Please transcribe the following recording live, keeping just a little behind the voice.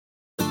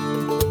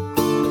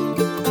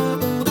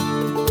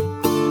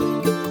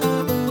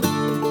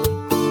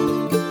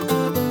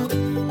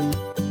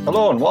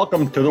Hello and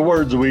welcome to The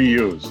Words We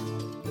Use.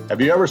 Have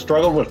you ever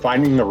struggled with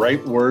finding the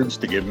right words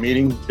to give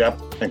meaning,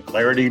 depth, and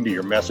clarity to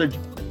your message?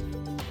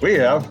 We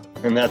have,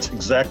 and that's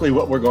exactly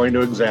what we're going to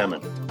examine.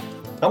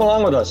 Come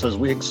along with us as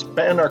we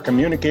expand our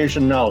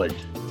communication knowledge.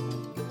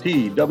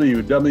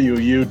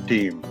 TWWU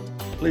team,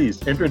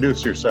 please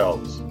introduce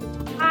yourselves.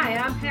 Hi,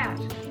 I'm Pat.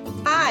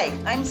 Hi,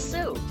 I'm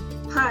Sue.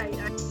 Hi,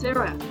 I'm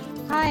Sarah.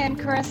 Hi, I'm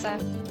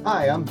Carissa.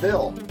 Hi, I'm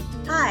Bill.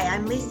 Hi,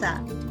 I'm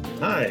Lisa.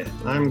 Hi,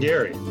 I'm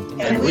Gary.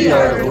 And we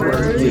are The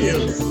Words We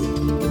Use.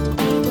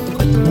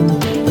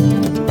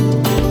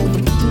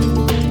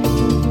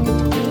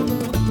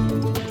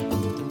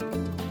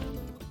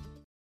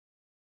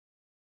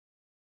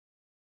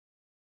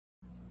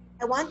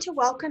 I want to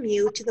welcome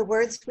you to The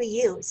Words We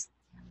Use.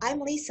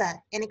 I'm Lisa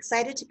and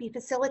excited to be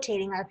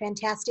facilitating our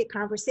fantastic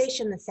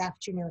conversation this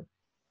afternoon.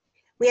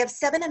 We have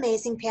 7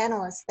 amazing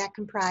panelists that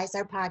comprise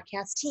our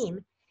podcast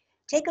team.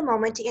 Take a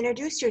moment to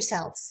introduce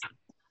yourselves.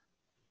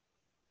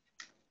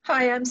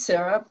 Hi, I'm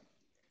Sarah.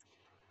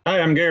 Hi,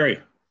 I'm Gary.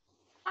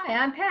 Hi,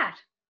 I'm Pat.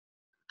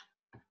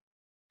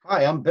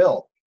 Hi, I'm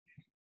Bill.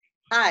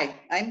 Hi,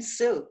 I'm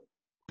Sue.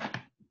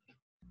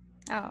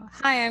 Oh,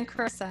 hi, I'm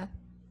Carissa.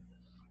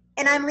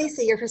 And I'm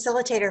Lisa, your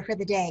facilitator for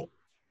the day.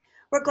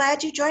 We're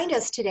glad you joined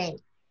us today.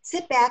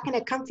 Sit back in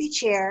a comfy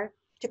chair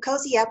to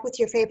cozy up with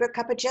your favorite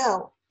cup of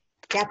joe.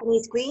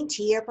 Japanese green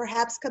tea or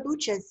perhaps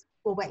kombuchas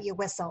will wet your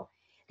whistle.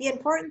 The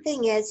important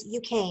thing is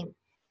you came.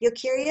 You're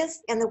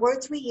curious, and the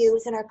words we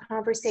use in our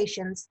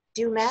conversations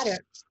do matter.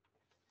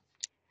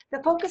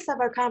 The focus of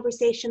our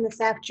conversation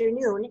this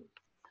afternoon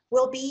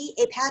will be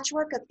a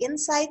patchwork of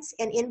insights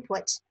and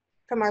input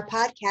from our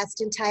podcast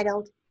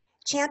entitled,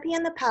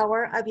 Champion the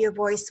Power of Your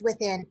Voice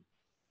Within.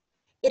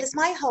 It is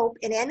my hope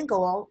and end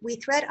goal we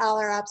thread all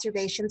our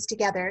observations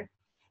together,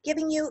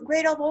 giving you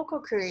greater vocal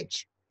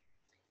courage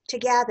to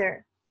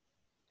gather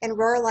and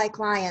roar like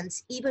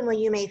lions, even when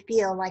you may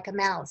feel like a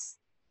mouse.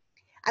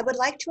 I would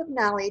like to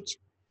acknowledge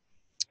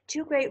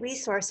 2 great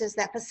resources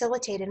that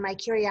facilitated my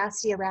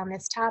curiosity around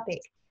this topic.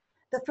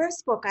 The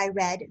first book I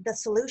read, The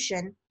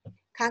Solution,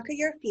 Conquer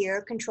Your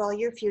Fear, Control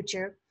Your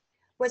Future,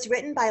 was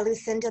written by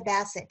Lucinda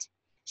Bassett.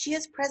 She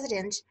is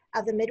president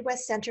of the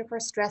Midwest Center for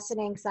Stress and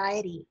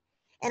Anxiety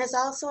and is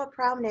also a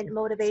prominent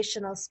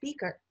motivational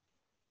speaker.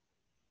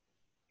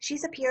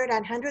 She's appeared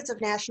on hundreds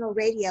of national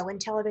radio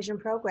and television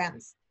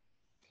programs.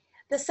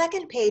 The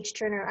second page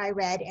turner I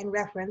read and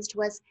referenced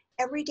was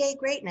Everyday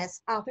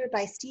Greatness, authored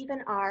by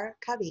Stephen R.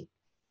 Covey.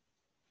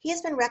 He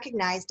has been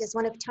recognized as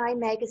one of Time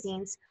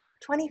magazine's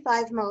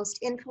 25 most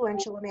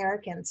influential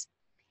Americans.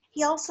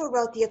 He also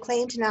wrote the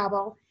acclaimed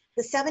novel,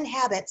 The 7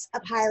 Habits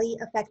of Highly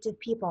Effective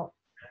People.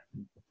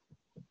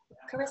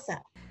 Carissa.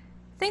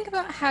 Think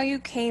about how you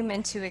came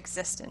into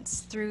existence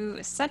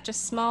through such a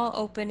small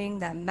opening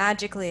that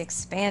magically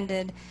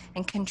expanded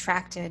and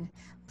contracted,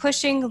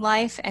 pushing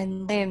life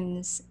and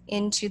limbs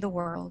into the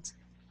world.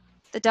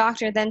 The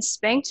doctor then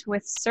spanked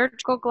with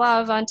surgical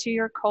glove onto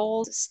your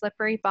cold,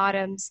 slippery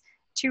bottoms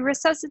to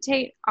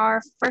resuscitate our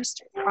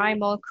first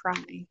primal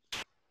cry.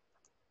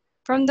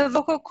 From the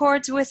vocal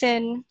cords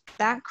within,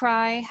 that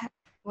cry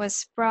was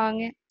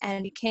sprung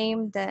and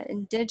became the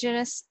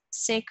indigenous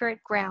sacred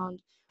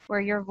ground where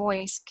your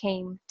voice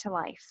came to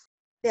life.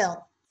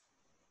 Bill,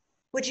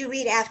 would you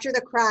read After the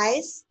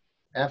Cries?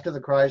 After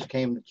the cries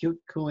came the cute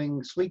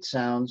cooing, sweet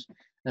sounds,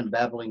 and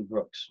babbling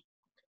brooks.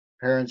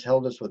 Parents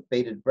held us with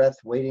bated breath,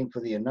 waiting for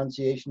the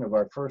enunciation of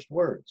our first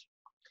words.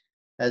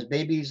 As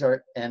babies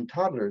and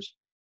toddlers,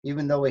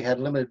 even though we had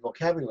limited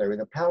vocabulary,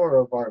 the power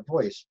of our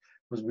voice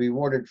was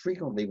rewarded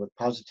frequently with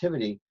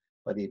positivity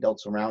by the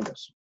adults around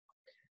us.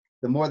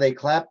 The more they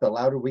clapped, the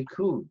louder we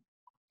cooed.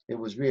 It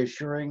was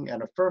reassuring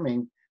and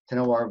affirming to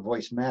know our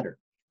voice mattered.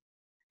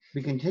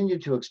 We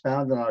continued to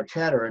expound on our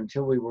chatter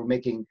until we were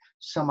making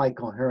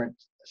semi-coherent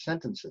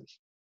sentences.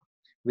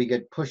 We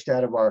get pushed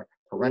out of our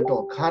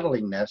parental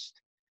coddling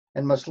nest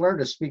and must learn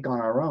to speak on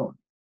our own.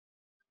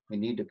 We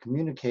need to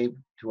communicate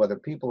to other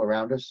people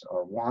around us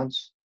our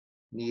wants,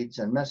 needs,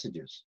 and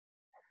messages.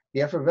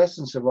 The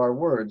effervescence of our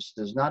words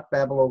does not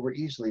babble over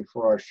easily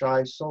for our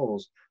shy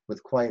souls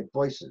with quiet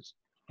voices,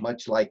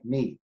 much like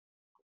me.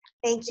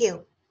 Thank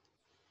you.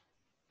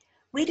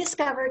 We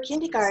discover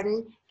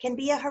kindergarten can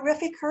be a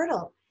horrific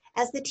hurdle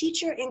as the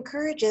teacher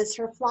encourages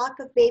her flock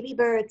of baby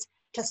birds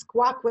to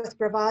squawk with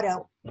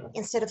bravado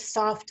instead of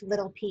soft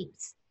little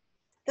peeps.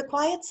 The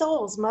quiet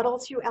souls muddle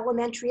through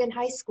elementary and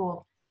high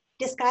school,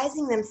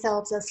 disguising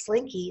themselves as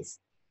slinkies,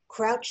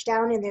 crouched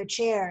down in their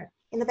chair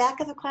in the back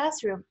of the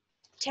classroom,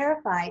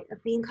 terrified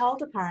of being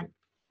called upon.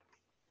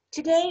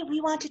 Today, we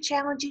want to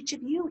challenge each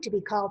of you to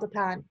be called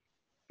upon.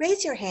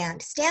 Raise your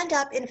hand, stand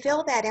up, and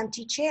fill that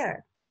empty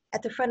chair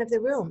at the front of the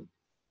room.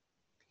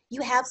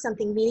 You have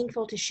something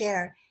meaningful to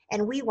share,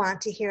 and we want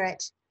to hear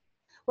it.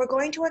 We're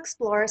going to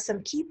explore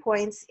some key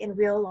points in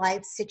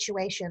real-life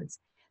situations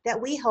that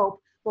we hope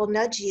will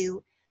nudge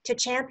you to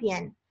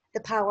champion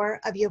the power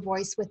of your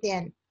voice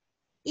within.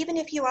 Even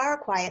if you are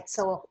a quiet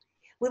soul,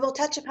 we will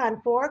touch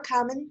upon 4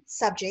 common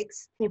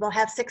subjects. We will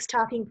have 6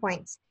 talking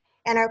points,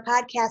 and our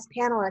podcast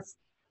panelists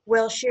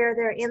will share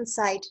their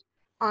insight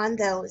on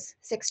those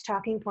 6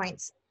 talking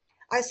points.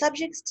 Our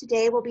subjects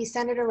today will be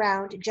centered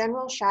around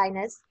general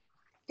shyness,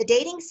 the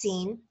dating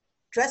scene,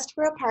 dressed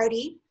for a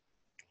party,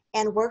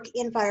 and work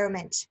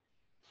environment.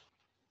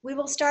 We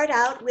will start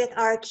out with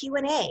our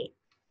Q&A.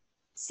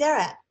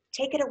 Sarah,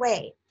 take it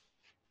away.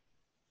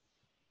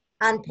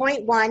 On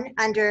point 1,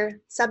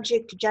 under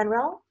subject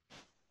general.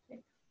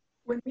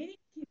 When meeting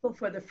people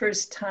for the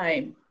first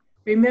time,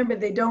 remember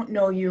they don't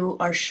know you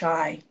are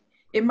shy.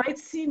 It might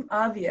seem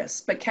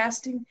obvious, but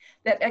casting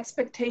that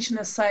expectation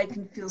aside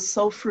can feel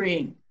so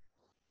freeing. Do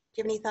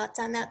you have any thoughts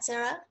on that,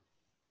 Sarah?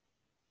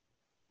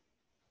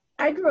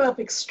 I grew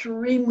up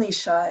extremely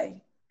shy,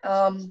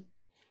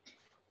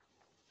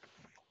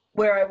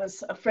 where I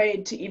was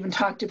afraid to even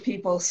talk to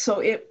people. So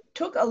it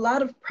took a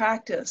lot of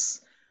practice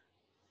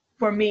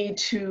for me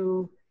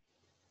to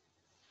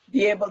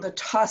be able to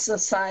toss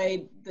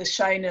aside the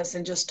shyness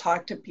and just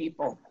talk to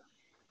people.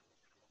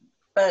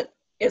 But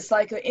it's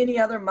like any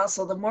other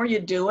muscle. The more you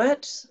do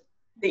it,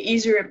 the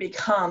easier it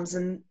becomes.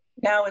 And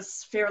now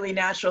it's fairly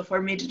natural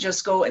for me to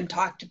just go and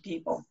talk to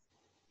people.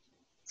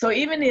 So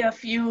even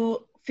if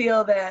you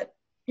feel that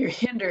you're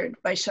hindered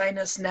by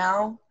shyness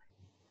now,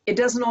 it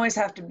doesn't always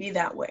have to be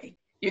that way.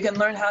 You can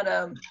learn how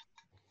to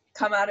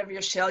come out of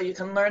your shell. You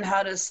can learn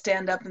how to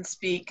stand up and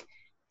speak.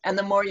 And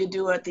the more you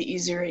do it, the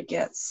easier it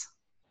gets.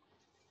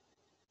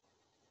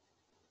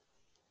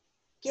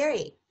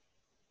 Gary,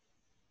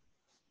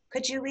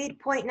 could you read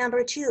point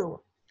number 2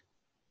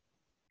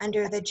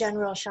 under the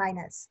general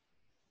shyness?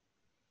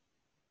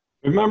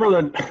 Remember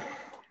that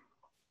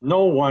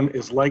no one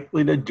is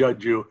likely to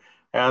judge you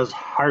as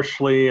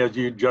harshly as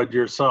you judge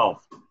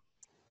yourself. And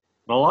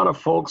a lot of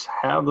folks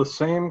have the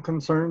same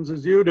concerns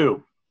as you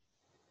do.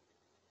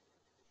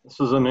 This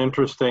is an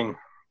interesting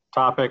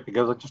topic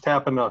because I just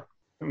happened to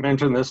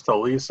mention this to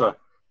Lisa,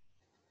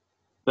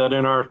 that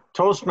in our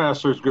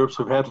Toastmasters groups,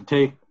 we've had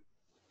to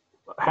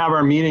have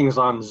our meetings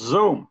on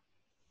Zoom.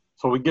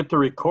 So we get to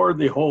record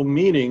the whole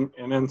meeting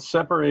and then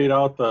separate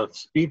out the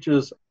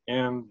speeches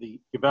and the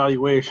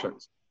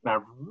evaluations. And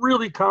I've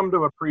really come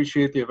to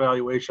appreciate the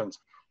evaluations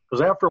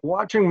because after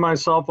watching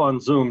myself on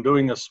Zoom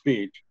doing a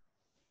speech,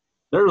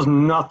 there's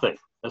nothing,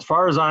 as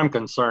far as I'm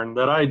concerned,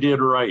 that I did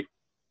right.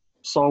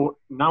 So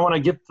now when I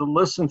get to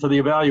listen to the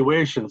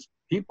evaluations,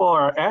 people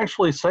are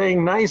actually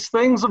saying nice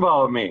things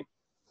about me.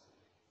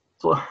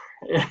 So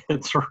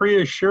it's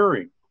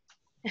reassuring.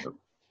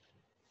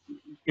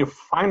 You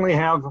finally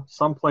have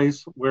some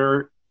place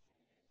where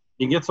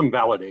you get some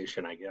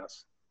validation, I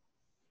guess,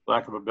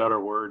 lack of a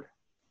better word.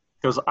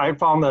 Because I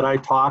found that I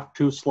talk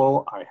too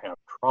slow. I have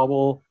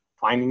trouble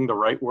finding the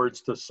right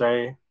words to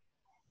say.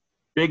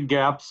 Big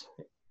gaps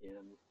in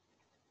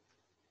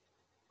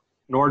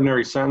an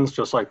ordinary sentence,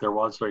 just like there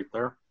was right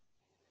there.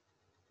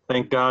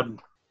 Thank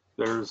God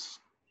there's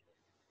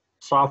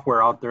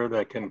software out there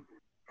that can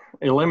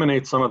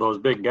eliminate some of those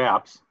big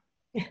gaps.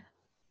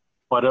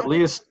 But at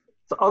least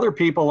other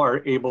people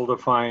are able to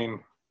find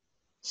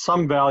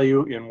some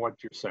value in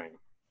what you're saying.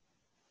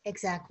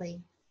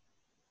 Exactly.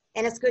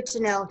 And it's good to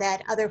know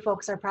that other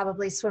folks are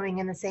probably swimming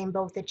in the same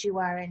boat that you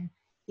are and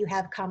you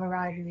have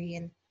camaraderie.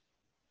 And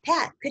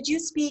Pat, could you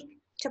speak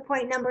to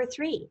point number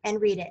 3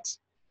 and read it?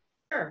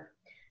 Sure.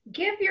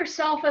 Give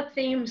yourself a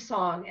theme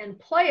song and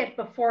play it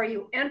before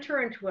you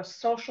enter into a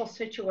social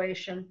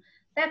situation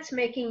that's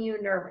making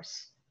you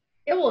nervous.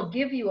 It will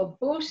give you a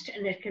boost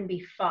and it can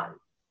be fun.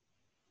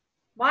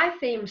 My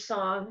theme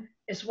song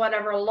is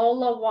whatever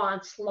Lola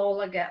wants,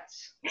 Lola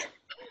gets.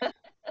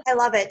 I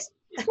love it.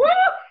 Woo!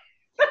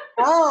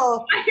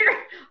 Oh,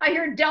 I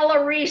hear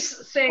Della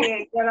Reese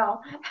singing, you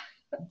know.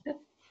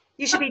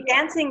 you should be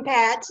dancing,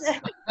 Pat.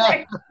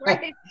 Right.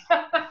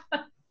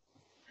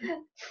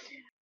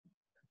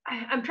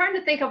 I'm trying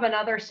to think of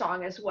another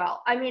song as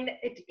well. I mean,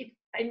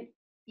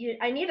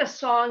 I need a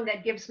song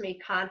that gives me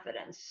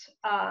confidence.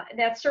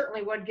 That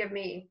certainly would give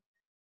me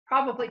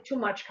probably too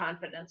much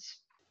confidence.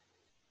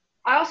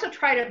 I also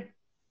try to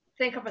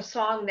think of a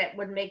song that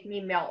would make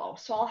me mellow.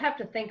 So I'll have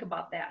to think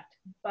about that.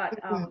 But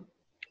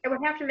it would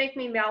have to make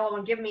me mellow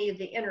and give me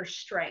the inner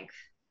strength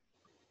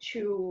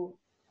to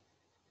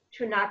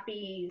not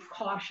be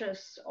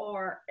cautious.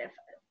 Or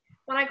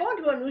when I go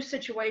into a new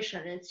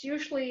situation, it's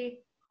usually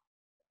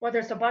where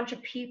there's a bunch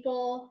of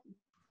people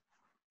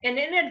and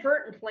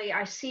inadvertently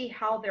I see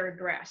how they're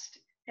dressed,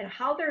 and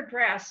how they're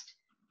dressed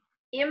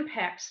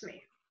impacts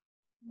me,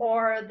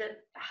 or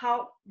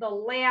the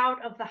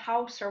layout of the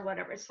house or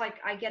whatever. It's like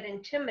I get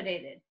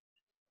intimidated.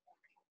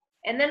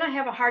 And then I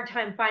have a hard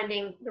time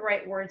finding the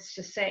right words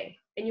to say.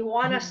 And you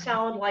want to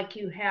sound like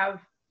you have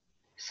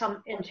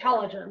some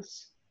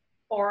intelligence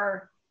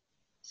or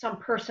some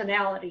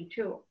personality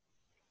too.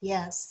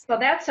 Yes. So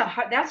that's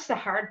the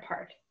hard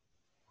part.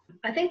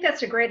 I think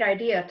that's a great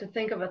idea to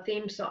think of a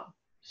theme song.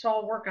 So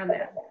I'll work on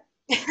that.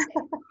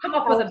 Come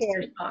up with a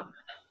better song.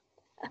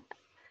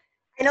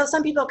 I know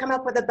some people come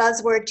up with a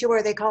buzzword too,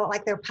 or they call it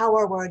like their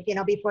power word, you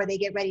know, before they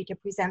get ready to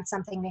present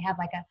something, they have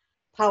like a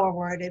power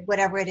word,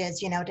 whatever it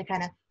is, you know, to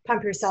kind of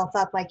pump yourself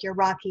up like you're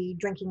Rocky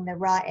drinking the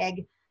raw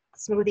egg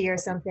smoothie or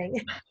something.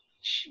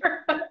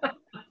 Sure.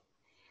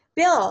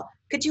 Bill,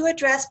 could you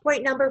address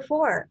point number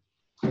 4?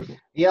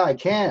 Yeah, I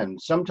can.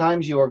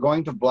 Sometimes you are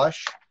going to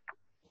blush.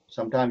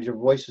 Sometimes your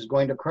voice is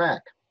going to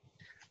crack.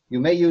 You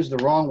may use the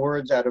wrong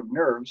words out of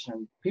nerves,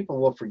 and people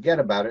will forget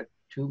about it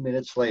 2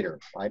 minutes later,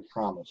 I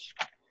promise.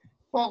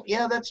 Well,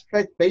 yeah, that's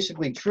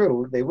basically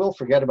true. They will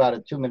forget about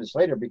it 2 minutes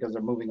later because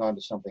they're moving on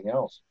to something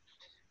else.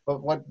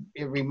 But what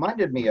it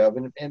reminded me of,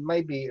 and it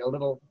may be a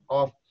little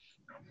off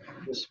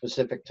the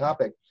specific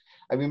topic,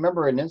 I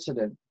remember an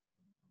incident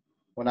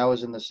when I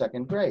was in the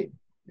 2nd grade.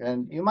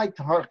 And you might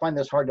find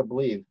this hard to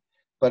believe,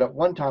 but at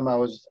one time I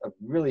was a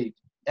really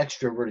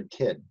extroverted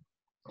kid.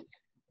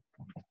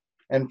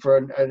 And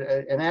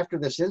after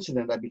this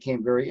incident, I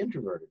became very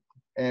introverted.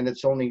 And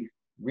it's only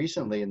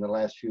recently in the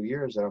last few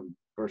years that I'm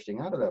bursting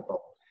out of that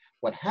bubble.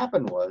 What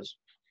happened was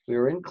we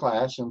were in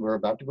class and we were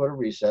about to go to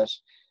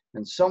recess,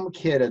 and some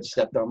kid had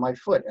stepped on my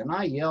foot, and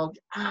I yelled,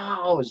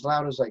 "Ow!" as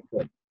loud as I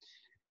could.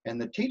 And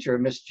the teacher,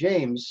 Miss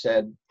James,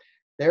 said,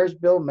 "There's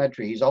Bill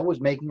Metry. He's always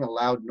making a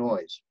loud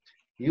noise.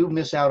 You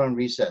miss out on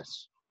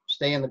recess.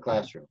 Stay in the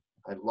classroom."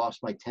 I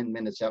lost my 10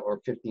 minutes out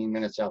or 15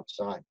 minutes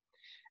outside.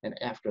 And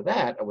after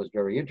that, I was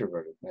very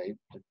introverted. I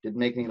didn't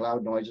make any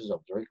loud noises. I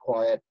was very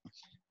quiet,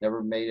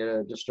 never made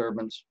a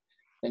disturbance,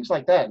 things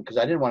like that, because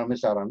I didn't want to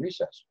miss out on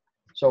recess.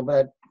 So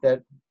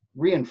that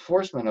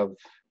reinforcement of,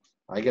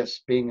 I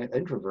guess, being an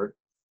introvert,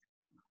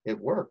 it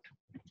worked.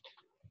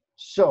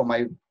 So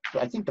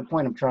I think the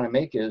point I'm trying to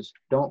make is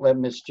don't let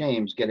Miss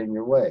James get in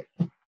your way.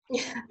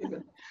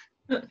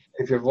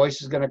 If your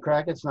voice is going to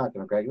crack, it's not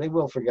going to crack. They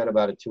will forget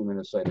about it 2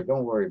 minutes later.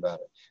 Don't worry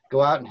about it.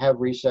 Go out and have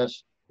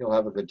recess. You'll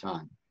have a good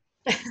time.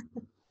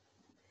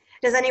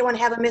 Does anyone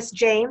have a Miss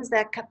James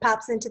that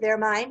pops into their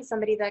mind?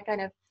 Somebody that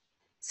kind of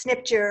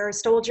snipped your or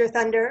stole your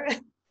thunder?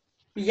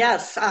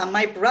 Yes,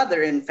 my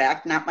brother, in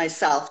fact, not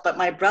myself, but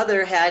my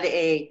brother had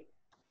a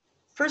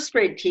 1st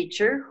grade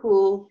teacher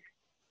who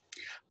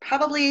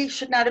probably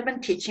should not have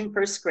been teaching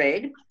 1st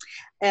grade.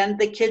 And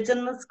the kids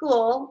in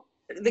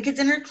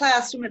her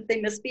classroom, if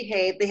they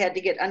misbehaved, they had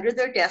to get under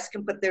their desk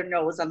and put their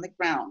nose on the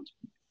ground,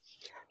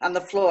 on the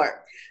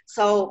floor.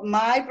 So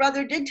my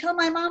brother did tell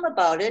my mom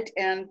about it,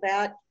 and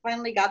that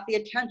finally got the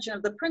attention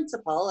of the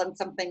principal, and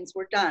some things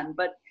were done.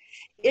 But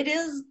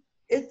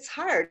it's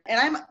hard. And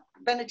I've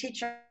been a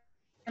teacher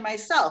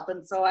myself,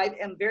 and so I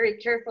am very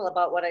careful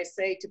about what I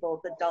say to both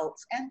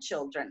adults and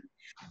children.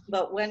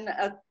 But when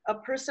a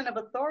person of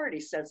authority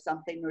says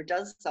something or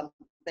does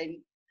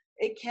something,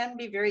 it can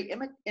be very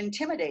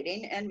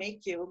intimidating and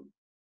make you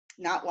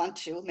not want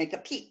to make a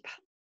peep.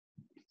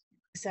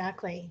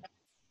 Exactly.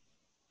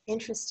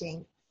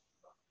 Interesting.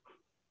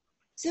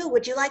 Sue,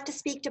 would you like to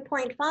speak to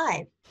point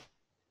 5?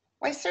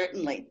 Why,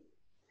 certainly.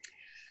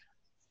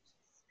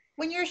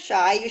 When you're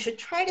shy, you should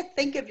try to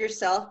think of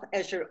yourself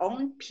as your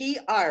own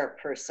PR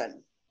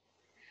person,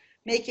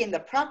 making the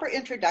proper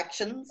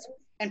introductions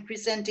and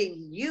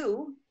presenting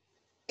you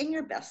in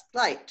your best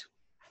light.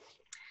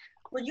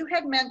 Well, you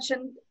had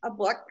mentioned a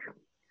book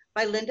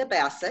by Linda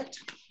Bassett,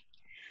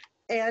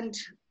 and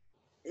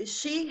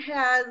she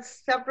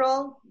has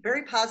several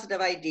very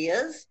positive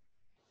ideas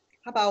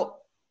about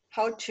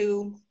how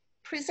to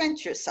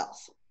present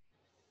yourself.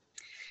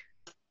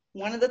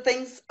 One of the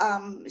things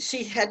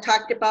she had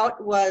talked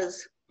about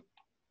was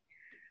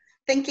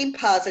thinking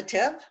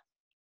positive,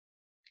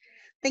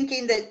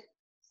 thinking that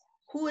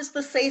who is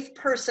the safe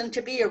person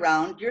to be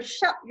around?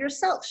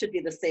 Yourself should be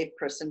the safe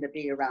person to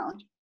be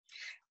around.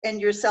 And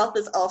yourself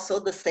is also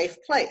the safe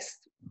place.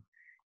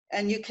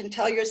 And you can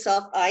tell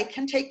yourself, I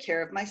can take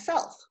care of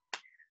myself,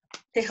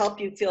 to help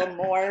you feel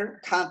more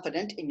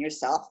confident in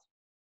yourself.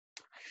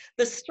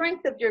 The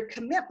strength of your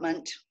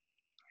commitment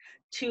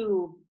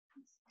to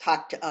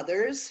talk to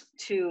others,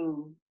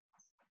 to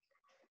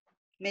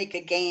make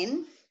a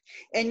gain,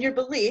 and your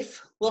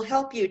belief will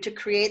help you to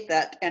create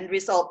that end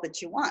result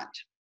that you want.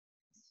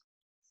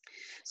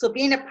 So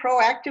being a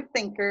proactive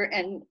thinker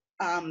and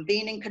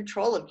being in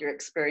control of your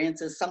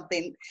experience is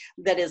something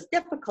that is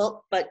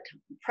difficult, but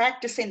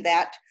practicing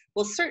that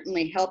will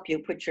certainly help you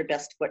put your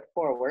best foot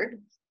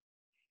forward.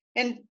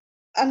 And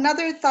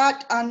another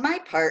thought on my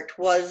part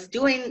was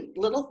doing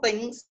little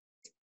things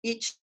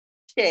each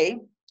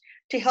day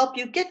to help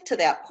you get to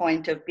that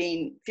point of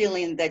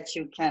feeling that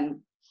you can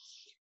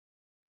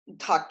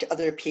talk to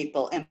other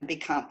people and be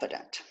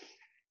confident.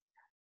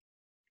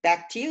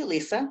 Back to you,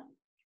 Lisa.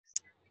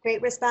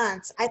 Great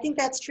response. I think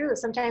that's true.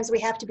 Sometimes we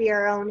have to be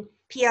our own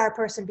PR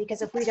person,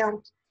 because if we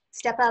don't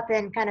step up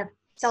and kind of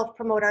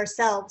self-promote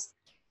ourselves,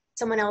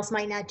 someone else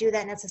might not do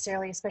that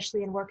necessarily,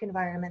 especially in work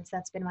environments.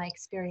 That's been my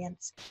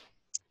experience.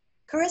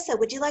 Carissa,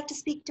 would you like to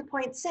speak to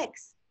point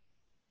 6?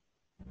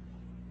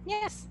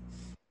 Yes.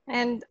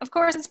 And of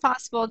course, it's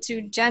possible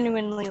to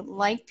genuinely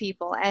like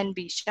people and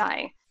be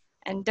shy.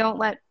 And don't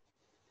let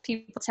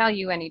people tell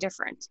you any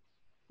different,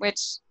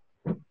 which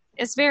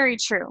is very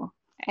true.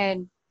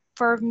 And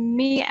for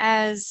me,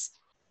 as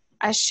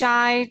a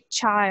shy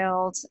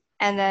child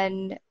and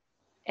then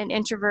an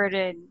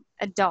introverted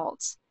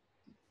adult,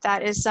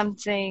 that is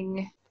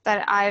something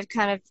that I've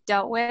kind of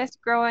dealt with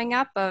growing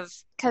up, of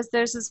because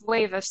there's this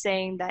wave of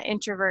saying that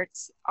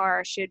introverts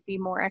should be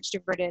more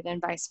extroverted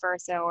and vice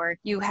versa, or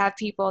you have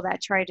people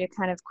that try to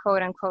kind of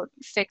quote unquote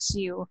fix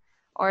you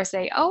or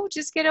say, oh,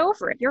 just get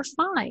over it, you're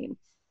fine,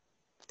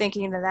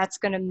 thinking that that's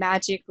going to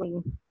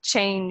magically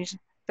change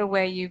the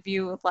way you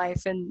view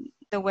life and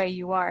the way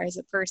you are as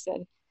a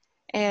person.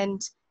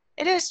 And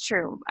it is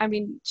true. I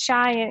mean,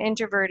 shy and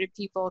introverted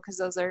people, because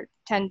those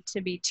tend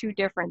to be two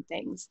different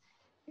things,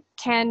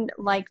 can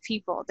like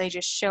people, they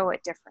just show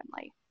it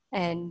differently.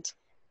 And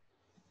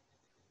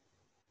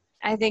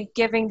I think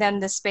giving them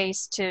the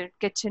space to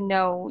get to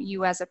know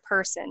you as a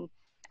person,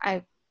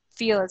 I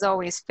feel is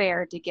always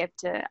fair to give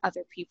to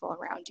other people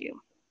around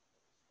you.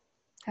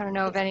 I don't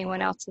know if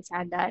anyone else has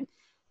had that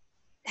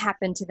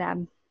happen to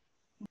them.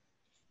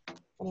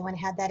 Anyone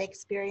had that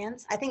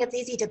experience? I think it's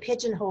easy to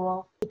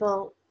pigeonhole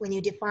people when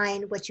you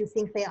define what you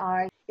think they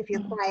are. If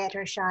you're quiet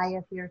or shy,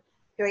 if you're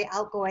very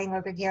outgoing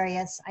or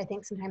gregarious, I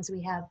think sometimes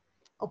we have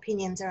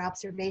opinions or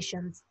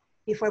observations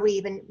before we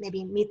even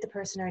maybe meet the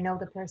person or know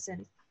the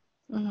person.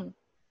 Mm-hmm.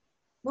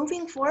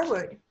 Moving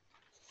forward,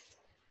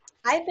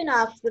 I've been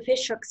off the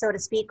fish hook, so to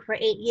speak, for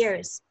 8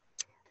 years.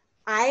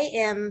 I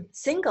am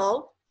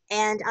single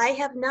and I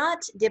have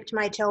not dipped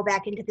my toe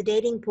back into the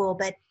dating pool,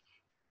 but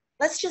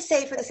let's just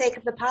say for the sake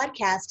of the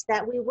podcast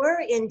that we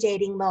were in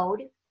dating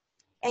mode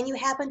and you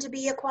happen to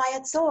be a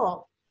quiet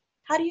soul.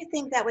 How do you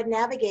think that would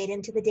navigate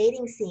into the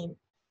dating scene?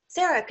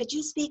 Sarah, could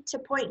you speak to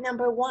point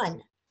number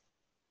 1?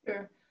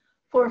 Sure.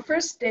 For a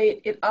first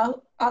date, it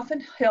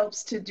often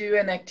helps to do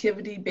an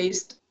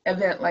activity-based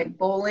event like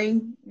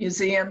bowling,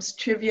 museums,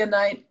 trivia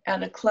night,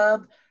 and a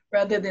club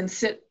rather than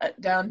sit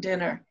down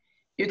dinner.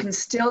 You can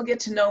still get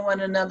to know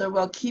one another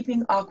while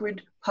keeping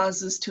awkward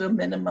pauses to a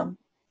minimum.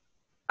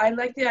 I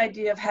like the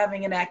idea of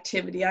having an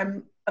activity.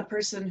 I'm a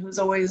person who's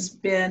always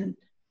been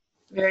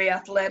very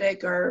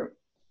athletic, or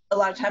a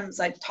lot of times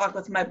I talk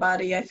with my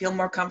body. I feel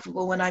more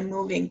comfortable when I'm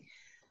moving.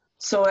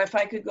 So if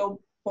I could go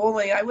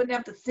bowling, I wouldn't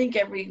have to think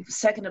every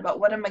second about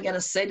what am I going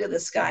to say to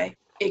this guy.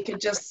 It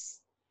could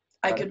just,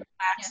 I could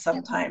relax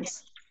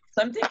sometimes.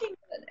 So I'm thinking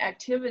an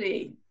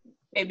activity,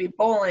 maybe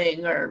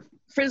bowling or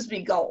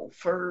frisbee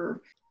golf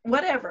or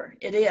whatever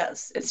it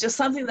is. It's just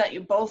something that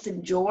you both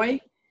enjoy.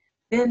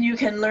 Then you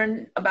can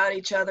learn about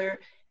each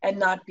other and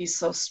not be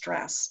so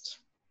stressed.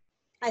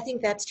 I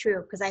think that's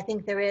true, because I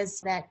think there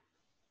is that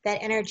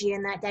energy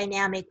and that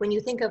dynamic. When you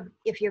think of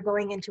if you're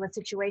going into a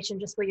situation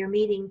just where you're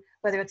meeting,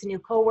 whether it's a new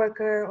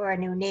coworker or a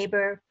new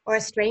neighbor or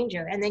a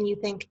stranger, and then you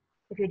think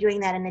if you're doing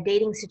that in a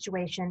dating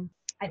situation,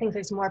 I think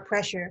there's more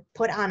pressure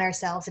put on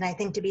ourselves. And I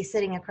think to be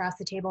sitting across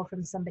the table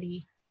from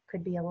somebody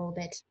could be a little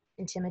bit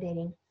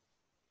intimidating.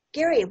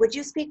 Gary, would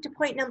you speak to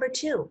point number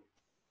 2?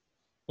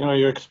 You know,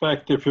 you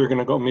expect if you're going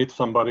to go meet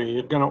somebody,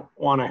 you're going to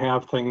want to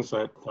have things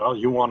that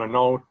you want to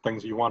know,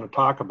 things you want to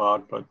talk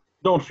about, but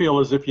don't feel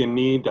as if you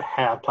need to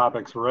have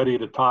topics ready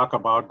to talk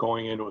about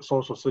going into a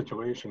social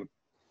situation.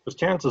 Because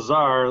chances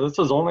are this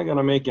is only going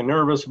to make you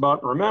nervous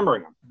about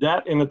remembering them.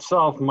 That in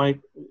itself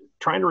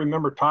trying to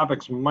remember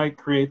topics might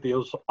create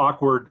those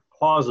awkward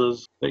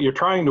pauses that you're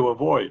trying to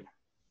avoid.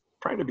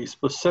 Trying to be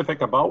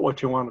specific about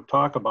what you want to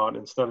talk about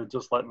instead of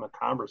just letting the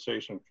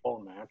conversation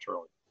flow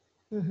naturally.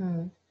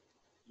 Mm-hmm.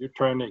 You're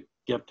trying to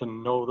get to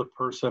know the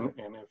person,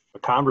 and if the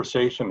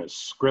conversation is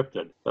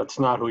scripted, that's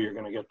not who you're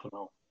going to get to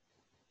know.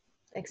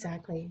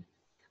 Exactly.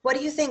 What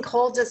do you think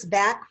holds us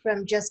back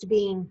from just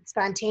being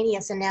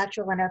spontaneous and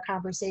natural in our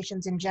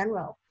conversations in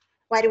general?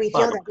 Why do we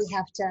feel that we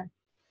have to?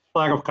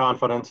 Lack of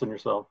confidence in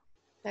yourself.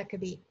 That could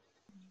be.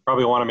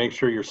 Probably want to make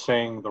sure you're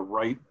saying the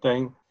right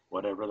thing,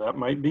 whatever that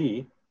might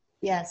be.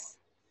 Yes.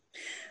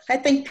 I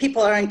think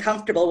people are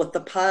uncomfortable with the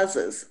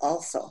pauses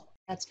also.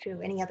 That's true.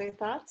 Any other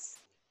thoughts?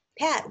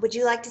 Pat, would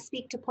you like to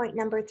speak to point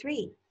number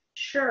 3?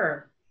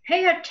 Sure.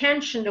 Pay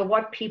attention to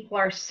what people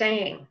are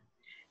saying.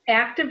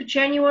 Active,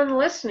 genuine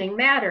listening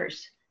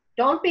matters.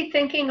 Don't be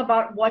thinking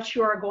about what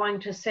you are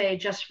going to say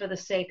just for the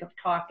sake of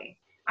talking.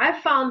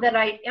 I've found that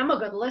I am a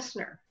good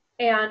listener,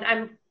 and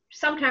I'm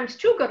sometimes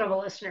too good of a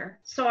listener,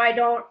 so I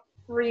don't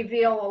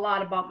reveal a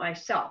lot about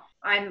myself.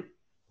 I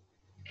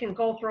can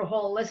go through a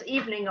whole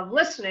evening of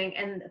listening,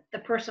 and the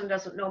person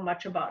doesn't know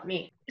much about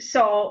me.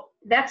 So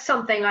that's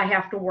something I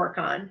have to work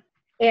on.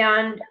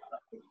 And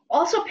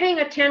also paying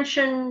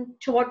attention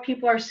to what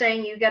people are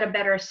saying, you get a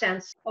better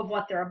sense of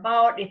what they're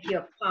about, if you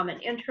have common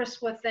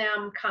interests with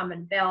them,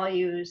 common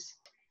values.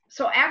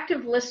 So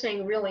active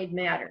listening really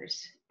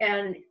matters.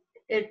 And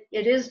it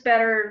is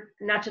better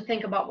not to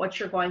think about what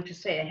you're going to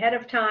say ahead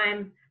of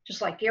time,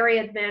 just like Gary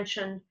had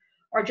mentioned,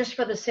 or just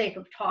for the sake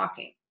of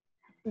talking.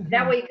 Mm-hmm.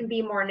 That way you can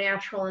be more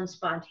natural and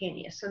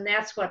spontaneous. And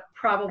that's what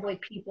probably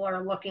people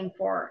are looking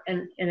for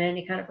in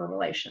any kind of a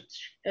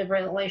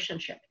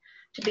relationship,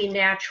 to be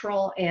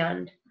natural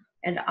and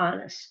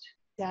honest.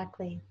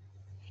 Exactly.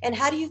 And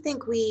how do you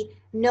think we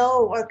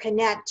know or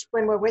connect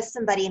when we're with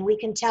somebody and we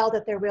can tell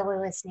that they're really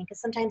listening?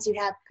 Because sometimes you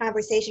have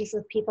conversations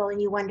with people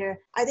and you wonder,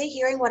 are they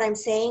hearing what I'm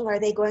saying? Or are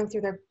they going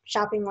through their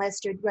shopping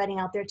list or writing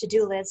out their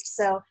to-do list?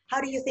 So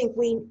how do you think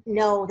we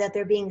know that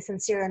they're being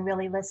sincere and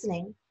really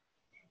listening?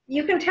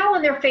 You can tell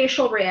in their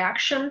facial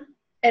reaction,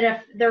 and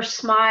if their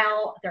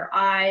smile, their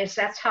eyes,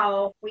 that's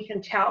how we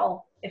can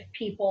tell if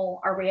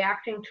people are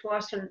reacting to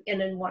us and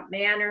in what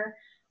manner.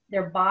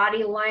 Their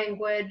body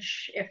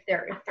language, if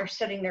they're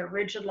sitting there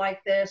rigid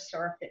like this,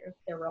 or if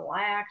they're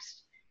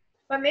relaxed.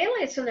 But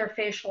mainly it's in their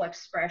facial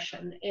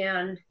expression.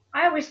 And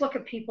I always look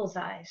at people's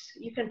eyes.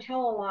 You can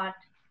tell a lot.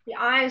 The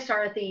eyes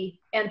are the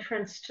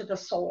entrance to the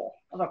soul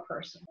of a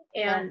person.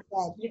 And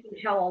you can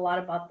tell a lot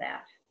about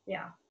that.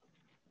 Yeah,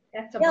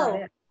 that's about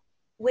it.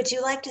 Would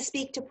you like to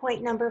speak to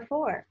point number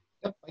 4?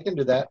 Yep, I can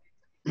do that.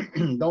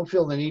 Don't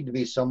feel the need to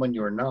be someone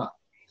you're not.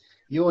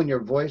 You and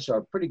your voice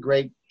are pretty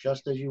great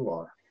just as you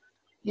are.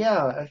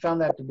 Yeah, I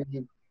found that to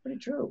be pretty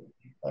true.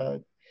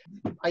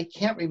 I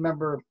can't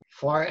remember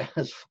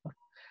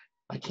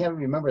I can't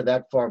remember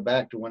that far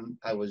back to when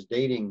I was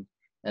dating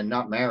and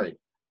not married.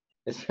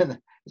 It's been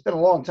a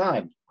long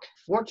time.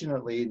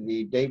 Fortunately,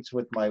 the dates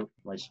with my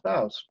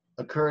spouse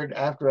occurred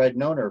after I'd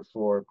known her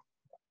for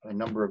a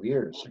number of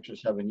years, 6 or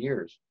 7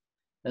 years.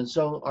 And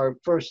so our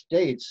first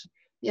dates,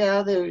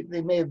 yeah,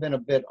 they may have been a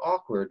bit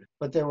awkward,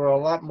 but they were a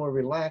lot more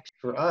relaxed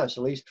for us,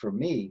 at least for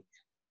me,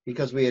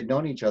 because we had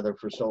known each other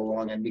for so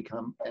long and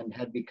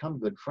had become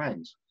good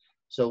friends.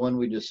 So when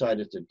we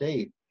decided to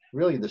date,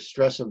 really the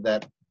stress of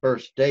that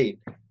first date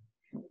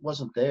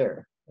wasn't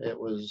there. It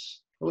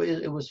was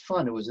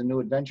fun. It was a new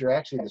adventure.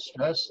 Actually, the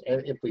stress,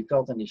 if we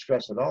felt any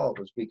stress at all,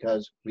 was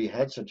because we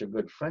had such a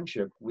good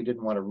friendship. We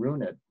didn't want to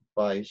ruin it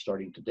by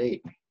starting to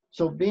date.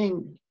 So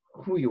being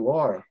who you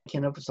are, I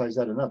can't emphasize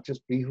that enough.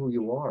 Just be who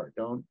you are.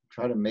 Don't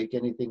try to make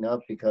anything up,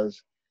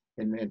 because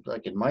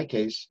like in my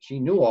case, she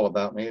knew all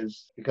about me.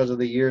 Is because of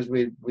the years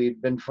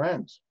we'd been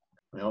friends.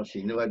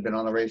 She knew I'd been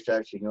on the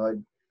racetrack. She knew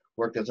I'd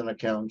worked as an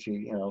accountant.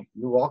 She,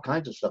 knew all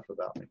kinds of stuff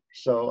about me.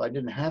 So I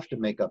didn't have to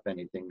make up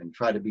anything and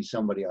try to be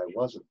somebody I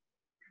wasn't.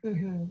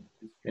 Mm-hmm.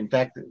 In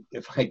fact,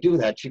 if I do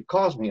that, she'd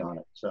cause me on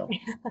it.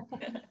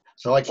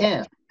 So I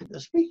can't.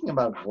 Speaking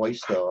about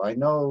voice, though, I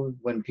know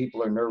when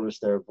people are nervous,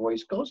 their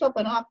voice goes up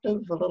an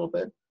octave a little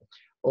bit,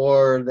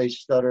 or they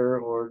stutter,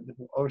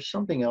 or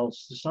something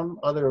else, some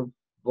other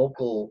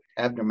vocal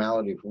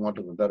abnormality, for want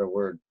of a better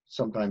word,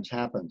 sometimes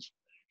happens.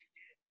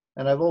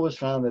 And I've always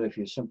found that if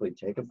you simply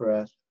take a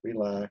breath,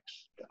 relax,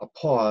 a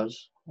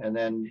pause, and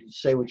then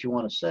say what you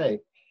want to say,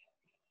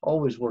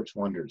 always works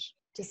wonders.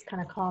 Just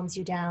kind of calms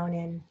you down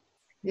and...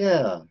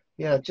 Yeah,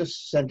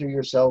 just center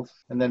yourself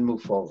and then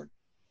move forward.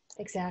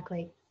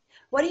 Exactly.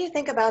 What do you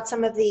think about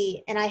some of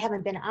the, and I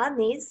haven't been on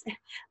these,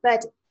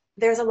 but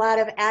there's a lot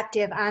of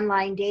active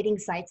online dating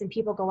sites, and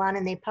people go on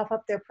and they puff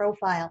up their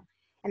profile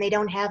and they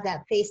don't have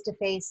that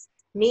face-to-face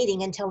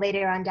meeting until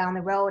later on down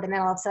the road. And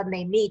then all of a sudden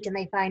they meet and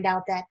they find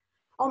out that,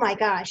 oh my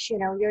gosh,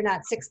 you're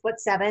not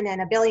 6'7"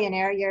 and a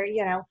billionaire, you're,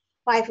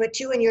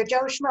 5'2" and you're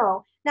Joe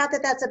Schmo. Not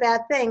that that's a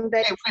bad thing,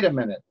 but hey, wait a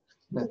minute.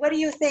 What do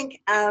you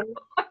think,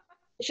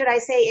 should I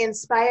say,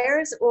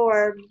 inspires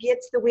or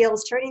gets the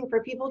wheels turning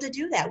for people to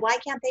do that? Why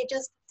can't they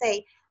just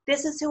say,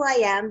 this is who I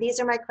am, these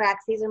are my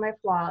cracks, these are my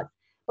flaws,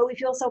 but we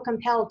feel so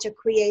compelled to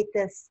create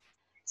this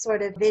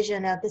sort of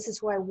vision of this is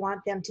who I want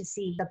them to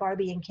see, the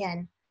Barbie and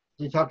Ken.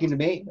 Are you talking to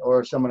me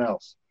or someone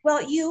else?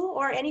 Well, you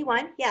or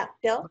anyone. Yeah,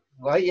 Bill?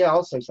 Well, yeah,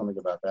 I'll say something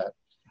about that.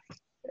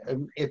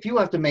 If you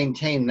have to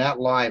maintain that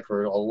lie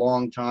for a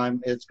long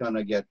time, it's going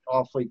to get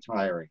awfully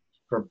tiring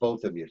for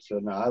both of you. So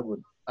no,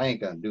 I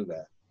ain't going to do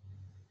that.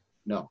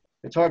 No,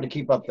 it's hard to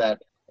keep up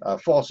that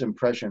false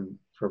impression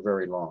for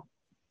very long.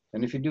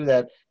 And if you do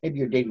that, maybe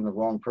you're dating the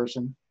wrong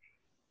person.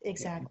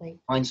 Exactly.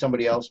 Find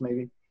somebody else,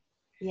 maybe.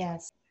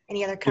 Yes.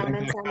 Any other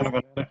comments on that? Kind of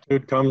an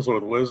attitude comes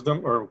with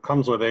wisdom or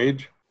comes with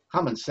age.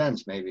 Common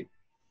sense, maybe.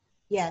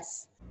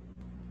 Yes.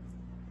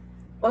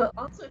 Well,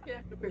 also if you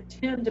have to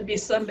pretend to be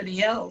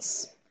somebody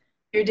else,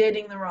 you're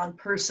dating the wrong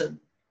person,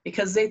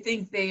 because they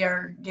think they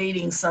are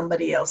dating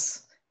somebody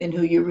else than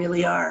who you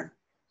really are.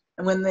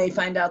 And when they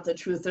find out the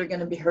truth, they're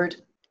going to be hurt,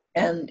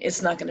 and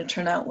it's not going to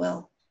turn out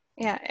well.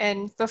 Yeah,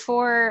 and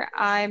before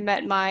I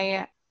met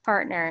my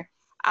partner,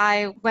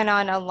 I went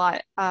on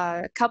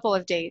a couple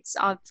of dates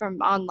from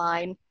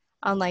online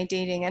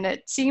dating, and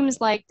it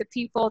seems like the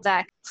people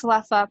that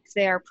fluff up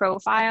their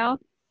profile,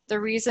 the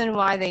reason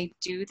why they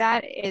do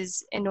that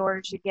is in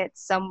order to get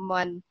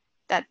someone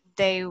that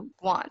they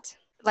want,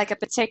 like a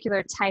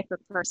particular type of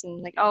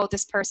person. Like, oh,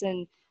 this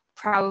person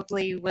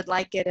probably would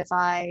like it if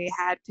I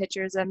had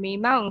pictures of me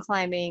mountain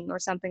climbing or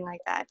something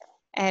like that.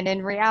 And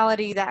in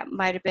reality, that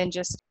might have been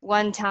just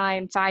one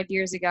time 5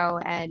 years ago,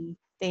 and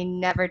they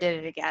never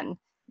did it again.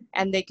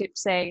 And they could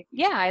say,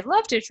 yeah, I'd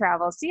love to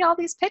travel, see all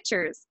these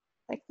pictures.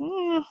 Like,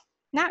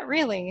 not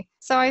really.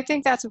 So I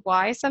think that's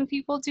why some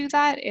people do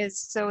that, is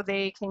so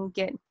they can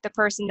get the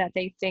person that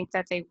they think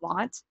that they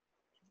want.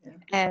 Yeah.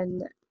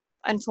 And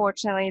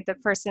unfortunately, the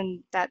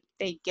person that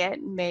they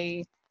get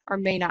may or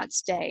may not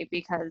stay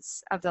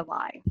because of the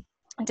lie,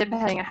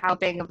 depending on how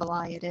big of a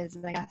lie it is,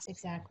 I guess.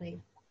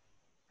 Exactly.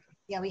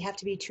 Yeah, we have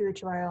to be true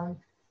to our own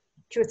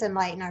truth and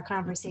light in our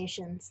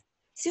conversations.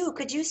 Sue,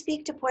 could you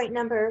speak to point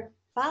number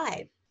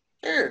 5?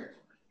 Sure.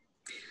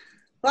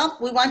 Well,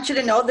 we want you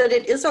to know that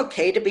it is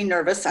okay to be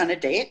nervous on a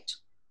date,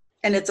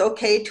 and it's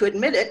okay to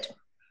admit it,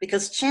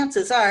 because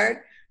chances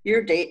are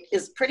your date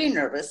is pretty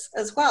nervous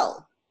as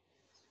well.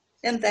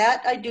 And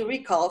that I do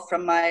recall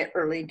from my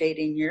early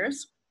dating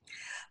years,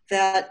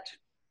 that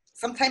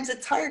sometimes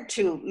it's hard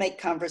to make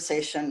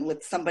conversation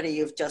with somebody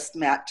you've just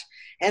met,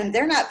 and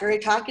they're not very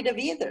talkative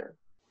either.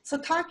 So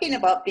talking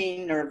about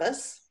being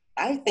nervous,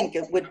 I think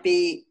it would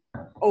be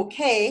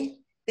okay,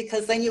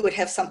 because then you would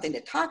have something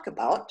to talk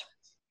about.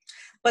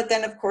 But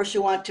then, of course,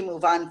 you want to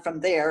move on from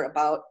there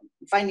about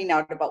finding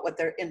out about what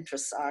their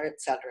interests are,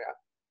 etc.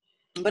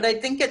 But I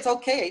think it's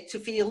okay to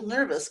feel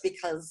nervous,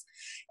 because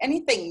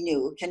anything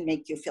new can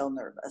make you feel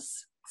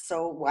nervous.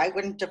 So why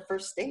wouldn't a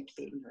first date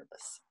be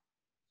nervous?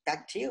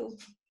 Back to you.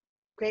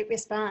 Great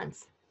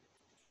response.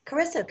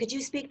 Carissa, could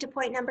you speak to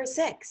point number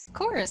 6? Of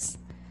course.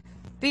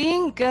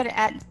 Being good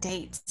at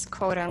dates,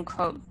 quote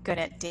unquote, good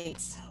at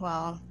dates.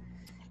 Well,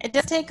 it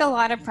does take a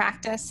lot of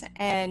practice,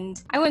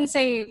 and I wouldn't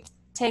say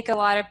take a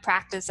lot of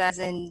practice as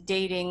in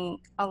dating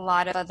a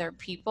lot of other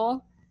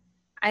people.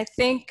 I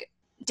think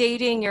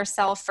dating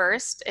yourself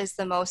first is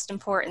the most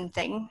important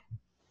thing,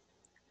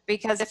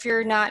 because if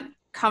you're not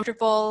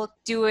comfortable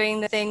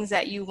doing the things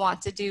that you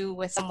want to do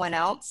with someone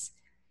else,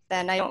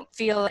 then I don't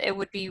feel it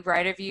would be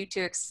right of you to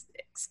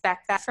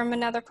expect that from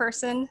another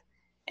person.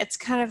 It's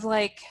kind of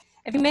like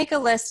if you make a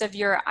list of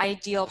your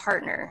ideal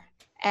partner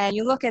and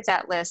you look at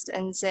that list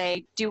and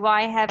say, do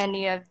I have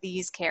any of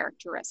these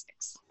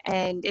characteristics?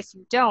 And if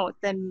you don't,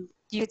 then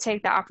you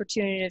take the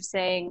opportunity of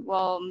saying,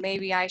 well,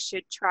 maybe I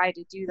should try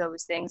to do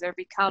those things or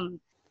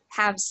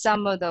have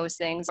some of those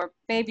things, or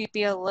maybe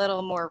be a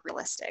little more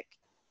realistic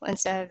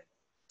instead of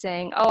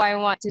saying, oh, I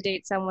want to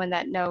date someone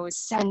that knows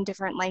 7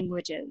 different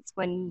languages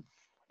when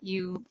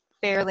you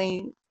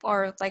barely,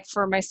 or like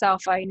for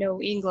myself, I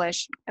know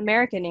English,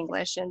 American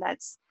English, and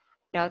that's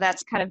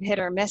kind of hit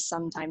or miss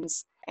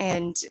sometimes.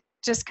 And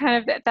just kind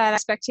of that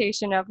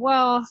expectation of,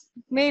 well,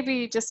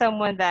 maybe just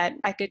someone that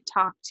I could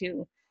talk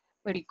to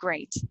would be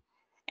great.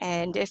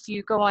 And if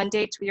you go on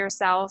dates with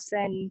yourself,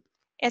 then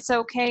it's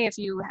okay if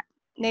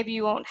maybe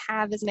you won't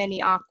have as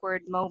many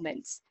awkward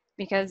moments,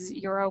 because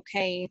you're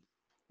okay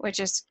with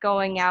just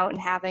going out and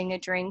having a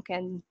drink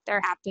and there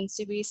happens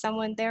to be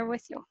someone there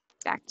with you.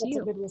 Back to That's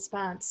you. a good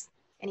response.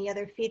 Any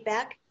other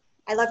feedback?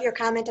 I love your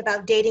comment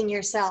about dating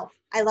yourself.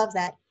 I love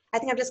that. I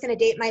think I'm just going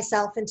to date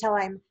myself until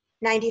I'm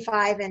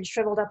 95 and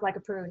shriveled up like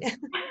a prune.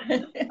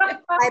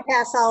 I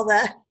pass all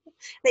the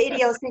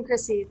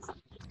idiosyncrasies.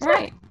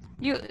 Right.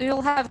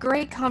 You'll have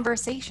great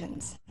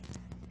conversations.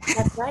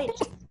 That's right.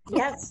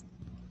 Yes,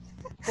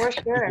 for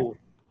sure.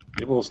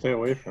 People will stay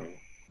away from you.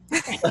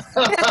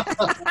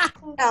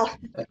 Well,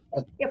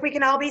 if we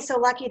can all be so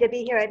lucky to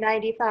be here at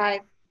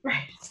 95. Right.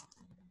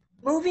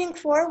 Moving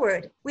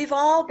forward, we've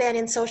all been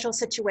in social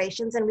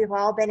situations and we've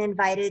all been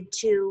invited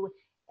to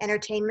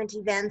entertainment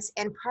events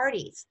and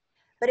parties.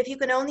 But if you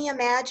can only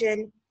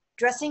imagine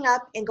dressing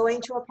up and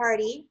going to a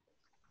party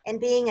and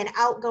being an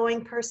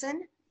outgoing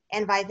person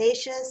and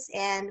vivacious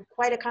and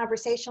quite a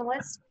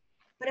conversationalist,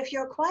 but if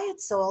you're a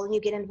quiet soul and you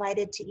get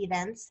invited to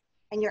events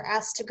and you're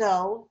asked to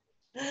go,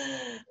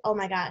 oh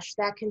my gosh,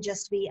 that can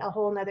just be a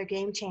whole nother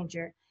game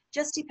changer,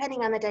 just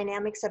depending on the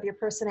dynamics of your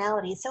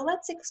personality. So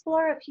let's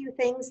explore a few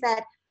things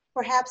that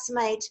perhaps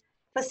might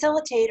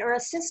facilitate or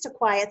assist a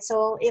quiet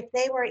soul if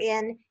they were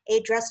in a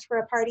dressed for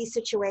a party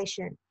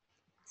situation.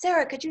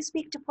 Sarah, could you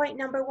speak to point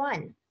number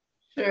 1?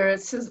 Sure.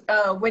 It says,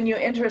 when you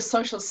enter a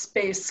social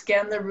space,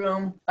 scan the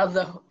room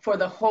for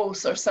the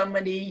host or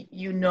somebody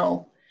you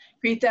know.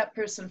 Greet that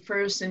person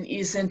first and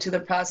ease into the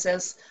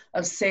process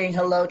of saying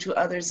hello to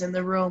others in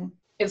the room.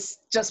 It's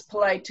just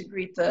polite to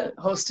greet the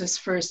hostess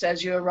first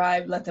as you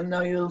arrive, let them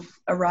know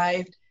you've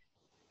arrived.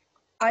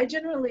 I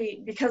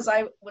generally, because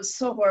I was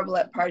so horrible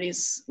at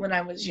parties when I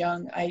was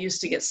young, I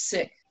used to get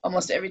sick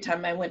almost every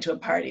time I went to a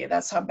party.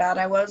 That's how bad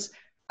I was.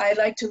 I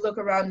like to look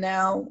around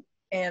now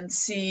and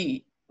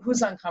see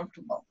who's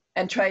uncomfortable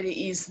and try to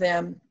ease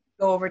them,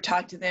 go over,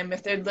 talk to them.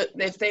 If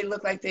they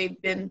look like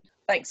they've been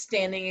like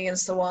standing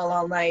against the wall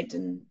all night,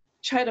 and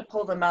try to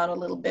pull them out a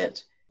little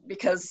bit,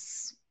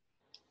 because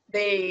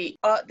they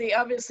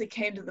obviously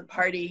came to the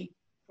party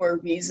for a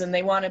reason.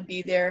 They want to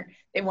be there.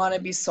 They want to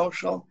be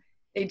social.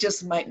 They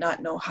just might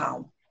not know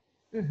how.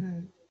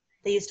 Mm-hmm.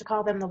 They used to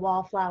call them the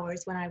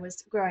wallflowers when I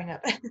was growing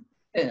up.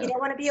 Yeah. You don't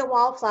want to be a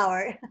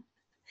wallflower.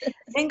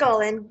 Jingle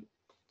and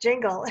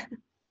jingle.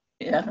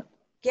 Yeah.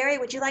 Gary,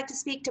 would you like to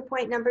speak to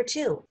point number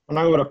 2? When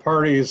I go to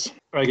parties,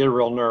 I get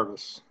real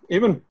nervous.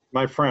 Even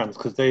my friends,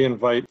 because they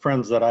invite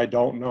friends that I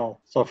don't know.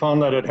 So I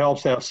found that it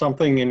helps to have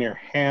something in your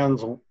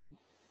hands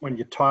when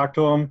you talk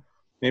to them,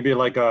 maybe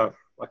like a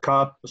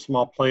cup, a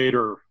small plate,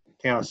 or a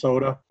can of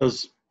soda.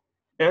 Because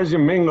as you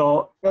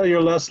mingle, well,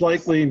 you're less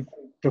likely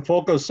to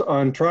focus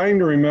on trying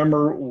to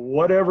remember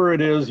whatever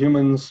it is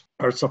humans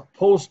are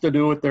supposed to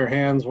do with their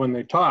hands when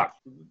they talk.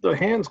 The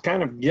hands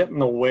kind of get in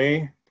the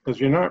way because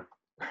you're not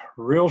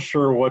real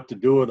sure what to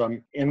do with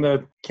them. In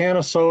the can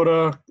of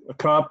soda, a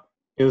cup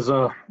is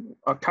a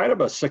kind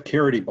of a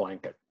security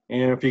blanket.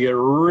 And if you get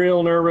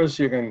real nervous,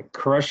 you can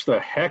crush the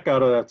heck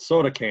out of that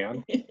soda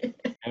can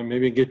and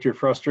maybe get your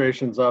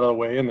frustrations out of the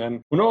way. And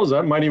then who knows,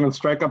 that might even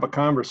strike up a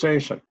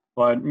conversation.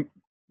 But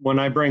when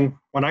I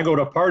go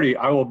to a party,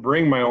 I will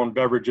bring my own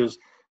beverages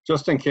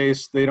just in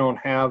case they don't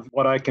have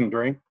what I can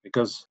drink.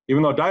 Because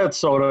even though diet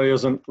soda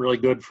isn't really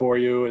good for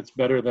you, it's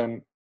better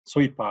than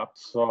sweet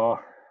pops. So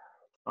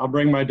I'll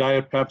bring my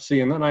Diet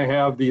Pepsi, and then I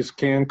have these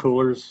can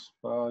coolers.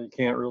 You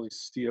can't really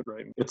see it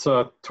right. It's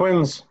a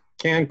Twins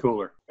can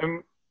cooler.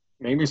 And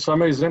maybe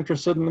somebody's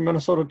interested in the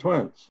Minnesota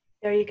Twins.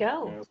 There you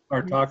go.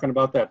 Start talking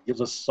about that.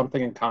 Gives us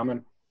something in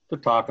common to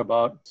talk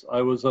about.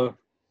 I was a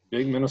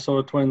big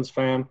Minnesota Twins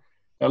fan,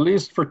 at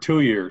least for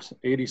 2 years,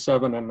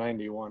 87 and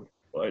 91.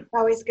 But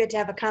Always good to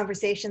have a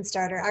conversation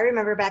starter. I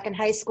remember back in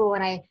high school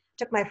when I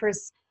took my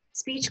first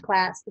speech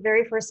class, the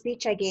very first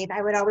speech I gave,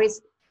 I would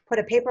always put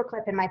a paper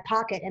clip in my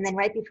pocket, and then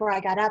right before I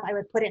got up, I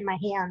would put it in my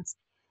hands.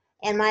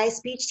 And my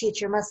speech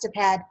teacher must have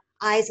had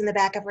eyes in the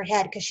back of her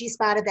head because she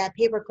spotted that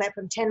paper clip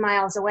from 10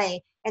 miles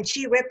away, and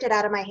she ripped it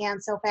out of my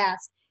hand so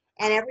fast.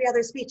 And every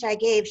other speech I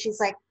gave, she's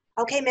like,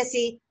 "Okay,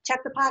 Missy,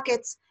 check the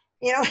pockets."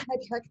 You know, I'd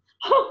be like,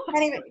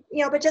 anyway,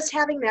 but just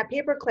having that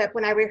paper clip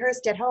when I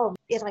rehearsed at home,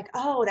 it's like,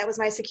 oh, that was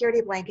my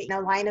security blanket,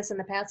 Linus and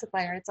the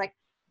pacifier. It's like,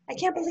 I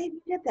can't believe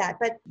you did that,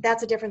 but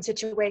that's a different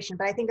situation.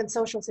 But I think in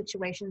social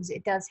situations,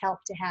 it does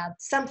help to have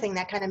something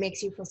that kind of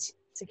makes you feel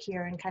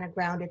secure and kind of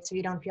grounded, so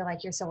you don't feel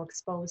like you're so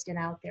exposed and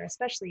out there,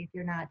 especially if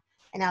you're not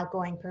an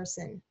outgoing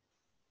person.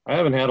 I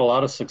haven't had a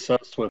lot of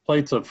success with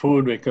plates of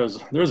food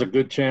because there's a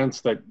good chance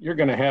that you're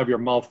going to have your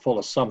mouth full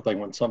of something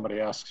when somebody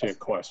asks you a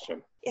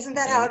question. Isn't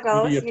that how it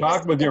goes? You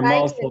talk with your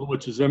mouth full,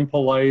 which is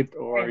impolite,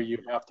 or Right. you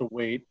have to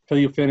wait till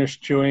you finish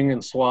chewing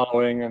and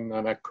swallowing, and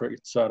then that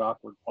creates that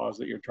awkward pause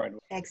that you're trying to.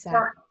 Exactly.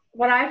 Or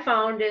what I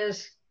found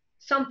is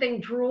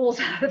something drools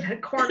out of the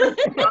corner of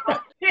your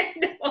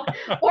mouth,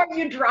 or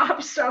you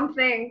drop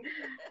something,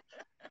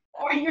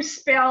 or you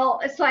spill.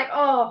 It's like,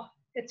 oh,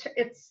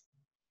 it's.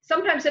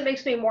 Sometimes it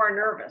makes me more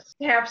nervous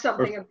to have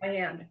something in my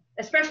hand,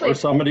 especially Or if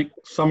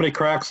somebody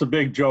cracks a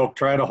big joke,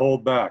 try to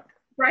hold back.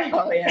 right.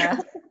 Oh, yeah.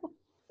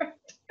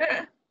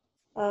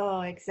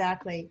 Oh,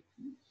 exactly.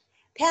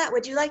 Pat,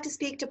 would you like to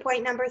speak to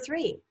point number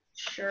 3?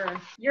 Sure.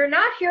 You're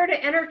not here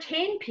to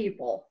entertain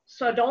people,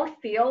 so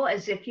don't feel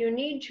as if you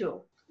need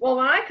to. Well,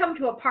 when I come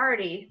to a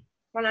party,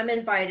 when I'm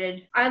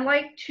invited, I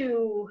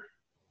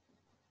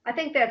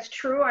think that's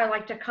true. I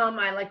like to come.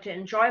 I like to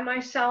enjoy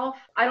myself.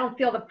 I don't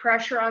feel the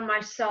pressure on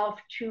myself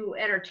to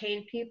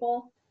entertain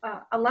people.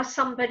 Unless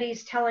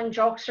somebody's telling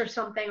jokes or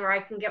something, or I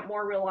can get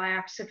more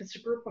relaxed if it's a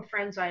group of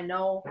friends I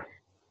know.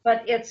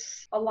 But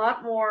it's a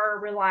lot more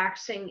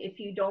relaxing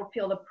if you don't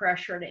feel the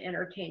pressure to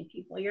entertain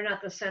people. You're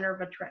not the center of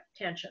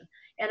attention.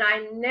 And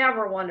I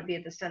never want to be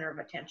at the center of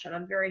attention.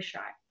 I'm very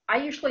shy. I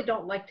usually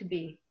don't like to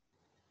be.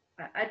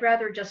 I'd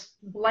rather just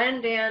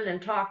blend in and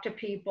talk to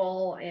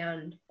people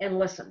and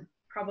listen.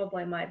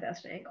 Probably my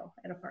best angle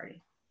at a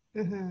party.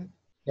 Mm-hmm.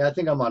 Yeah, I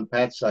think I'm on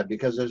Pat's side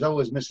because there's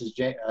always Miss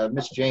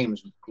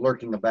James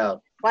lurking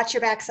about. Watch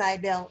your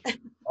backside, Bill.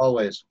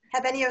 Always.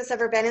 Have any of us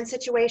ever been in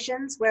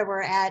situations where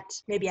we're at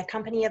maybe a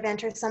company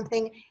event or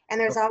something, and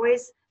there's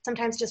always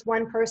sometimes just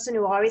one person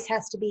who always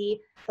has to be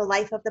the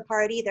life of the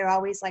party? They're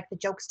always like the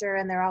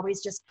jokester, and they're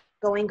always just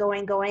going,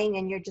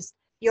 and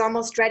you're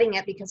almost dreading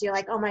it because you're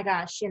like, oh my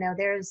gosh,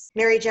 there's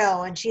Mary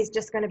Jo, and she's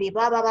just going to be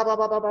blah, blah, blah, blah,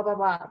 blah, blah, blah, blah,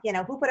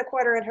 blah. Who put a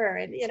quarter in her?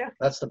 And,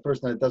 That's the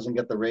person that doesn't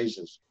get the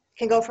raises.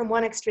 can go from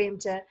one extreme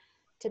to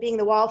being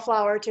the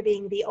wallflower to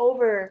being the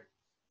over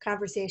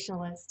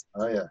conversationalist.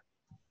 Oh, yeah.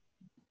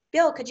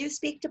 Bill, could you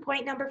speak to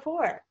point number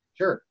 4?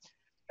 Sure.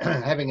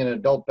 Having an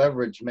adult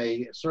beverage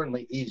may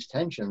certainly ease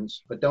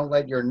tensions, but don't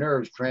let your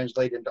nerves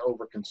translate into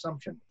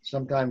overconsumption.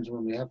 Sometimes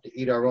when we have to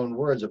eat our own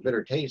words, a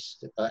bitter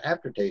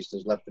aftertaste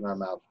is left in our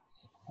mouth.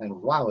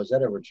 And wow, is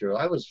that ever true?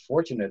 I was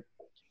fortunate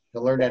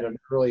to learn at an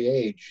early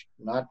age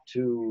not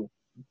to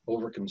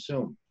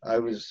overconsume.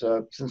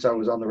 Since I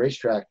was on the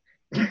racetrack,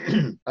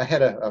 I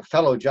had a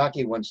fellow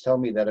jockey once tell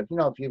me that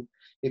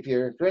if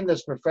you're in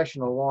this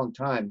profession a long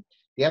time,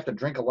 you have to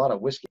drink a lot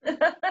of whiskey.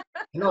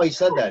 He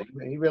said that.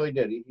 He really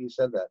did. He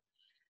said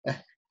that.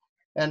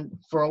 And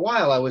for a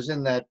while, I was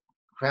in that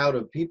crowd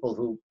of people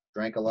who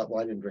drank a lot.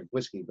 Well, I didn't drink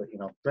whiskey, but,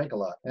 drank a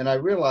lot. And I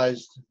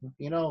realized,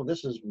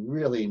 this is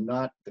really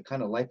not the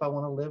kind of life I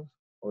want to live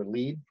or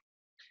lead.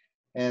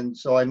 And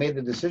so I made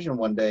the decision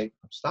one day,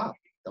 stop,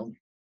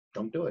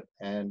 don't do it.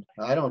 And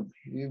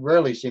you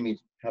rarely see me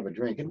have a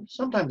drink. And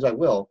sometimes I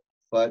will,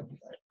 but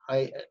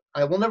I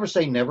will never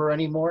say never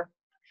anymore.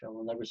 I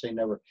will never say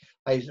never.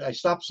 I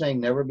stopped saying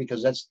never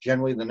because that's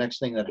generally the next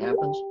thing that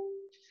happens.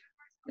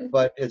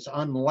 But it's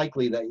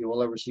unlikely that you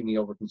will ever see me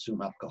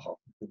overconsume alcohol.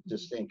 It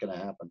just ain't going to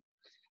happen.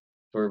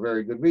 For a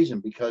very good reason,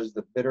 because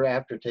the bitter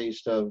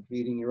aftertaste of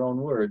eating your own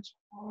words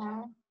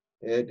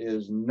It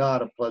is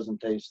not a pleasant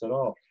taste at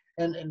all.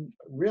 And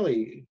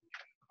really,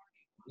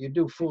 you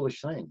do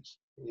foolish things.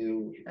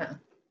 Yeah.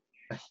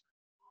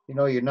 You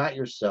know, you're not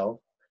yourself.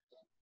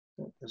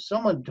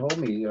 Someone told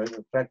me,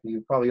 in fact,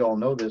 you probably all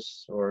know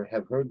this or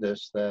have heard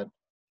this, that,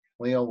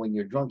 well, you know, when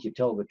you're drunk, you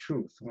tell the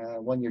truth.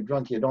 When you're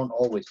drunk, you don't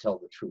always tell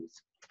the truth.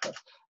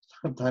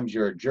 Sometimes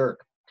you're a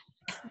jerk,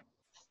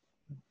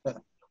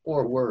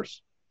 or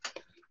worse.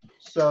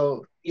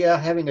 So, yeah,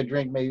 having a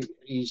drink may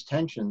ease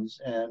tensions,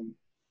 and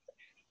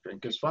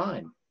drink is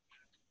fine.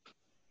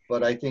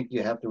 But I think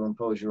you have to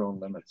impose your own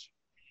limits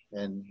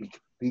and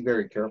be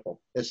very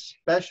careful,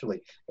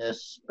 especially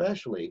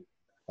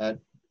at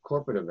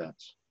corporate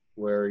events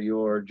where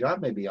your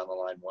job may be on the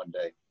line one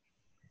day.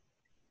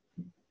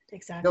 You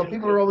Exactly. know,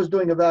 people are always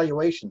doing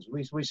evaluations.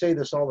 We say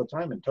this all the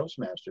time in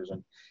Toastmasters,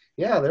 and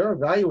yeah, they're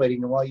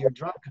evaluating while you're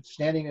drunk,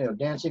 standing, you know,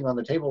 dancing on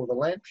the table with a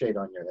lampshade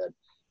on your head.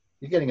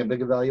 You're getting a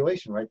big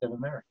evaluation right then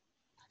and there.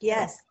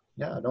 Yes.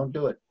 Yeah, don't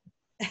do it.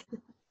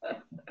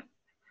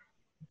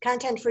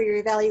 Content for your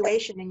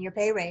evaluation and your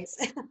pay raise.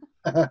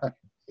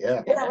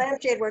 Yeah, With a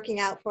lampshade working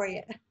out for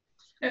you.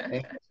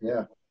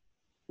 yeah.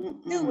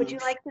 Sue, would you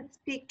like to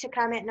speak to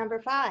comment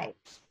number 5?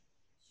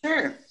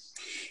 Sure.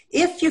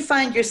 If you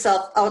find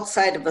yourself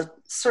outside of a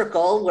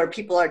circle where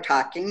people are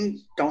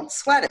talking, don't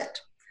sweat it.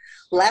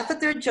 Laugh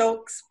at their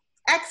jokes,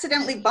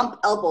 accidentally bump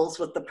elbows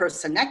with the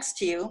person next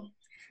to you,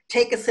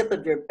 take a sip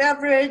of your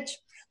beverage,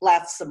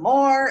 laugh some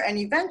more, and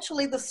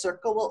eventually the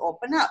circle will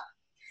open up.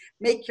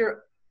 Make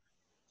your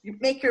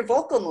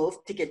vocal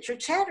move to get your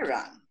chatter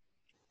on.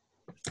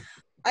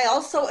 I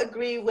also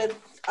agree with,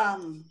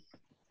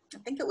 I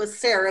think it was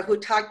Sarah who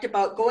talked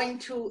about going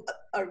to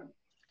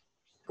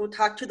go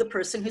talk to the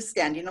person who's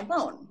standing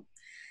alone.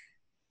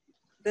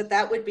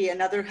 That would be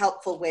another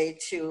helpful way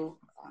to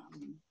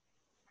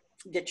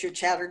get your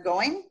chatter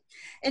going,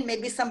 and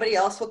maybe somebody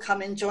else will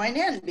come and join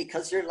in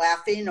because you're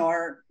laughing,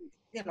 or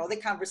you know, the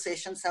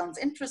conversation sounds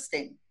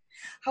interesting.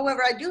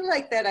 However, I do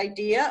like that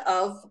idea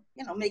of,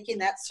 you know, making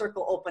that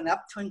circle open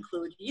up to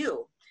include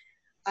you.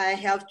 I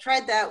have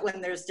tried that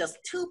when there's just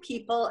 2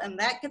 people, and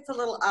that gets a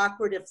little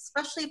awkward,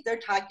 especially if they're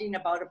talking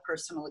about a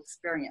personal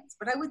experience.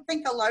 But I would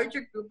think a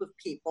larger group of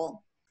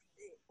people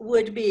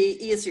would be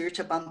easier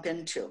to bump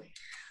into.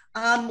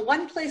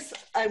 One place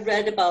I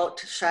read about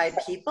shy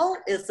people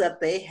is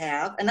that they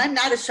have, and I'm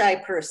not a shy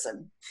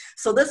person,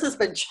 so this has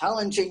been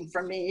challenging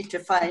for me to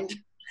find,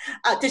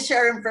 to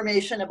share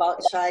information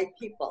about shy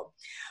people,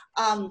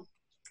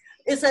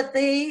 is that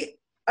they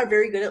are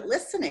very good at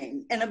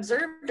listening and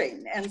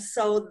observing. And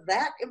so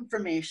that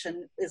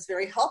information is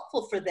very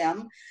helpful for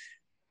them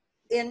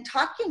in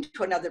talking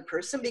to another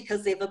person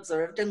because they've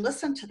observed and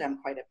listened to them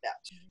quite a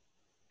bit.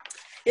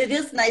 It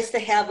is nice to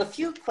have a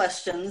few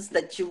questions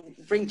that you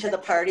bring to the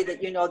party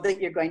that you know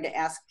that you're going to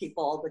ask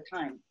people all the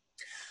time.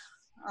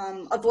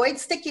 Avoid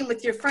sticking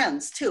with your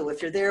friends too.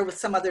 If you're there with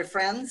some other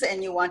friends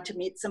and you want to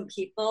meet some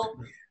people,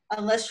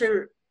 unless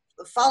you're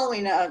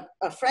following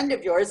a friend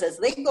of yours as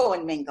they go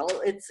and mingle,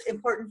 it's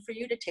important for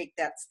you to take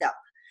that step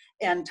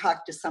and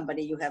talk to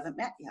somebody you haven't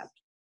met yet.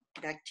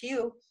 Back to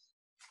you.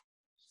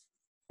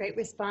 Great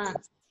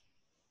response.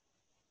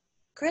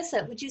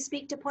 Carissa, would you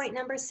speak to point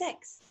number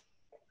 6?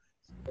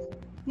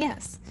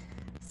 Yes.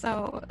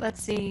 So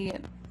let's see.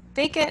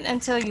 Fake it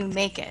until you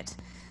make it.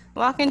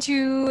 Walk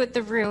into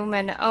the room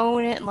and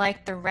own it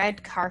like the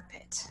red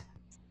carpet.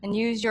 And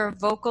use your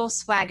vocal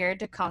swagger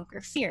to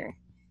conquer fear.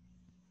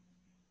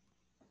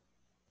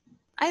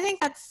 I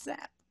think that's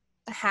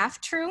half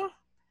true,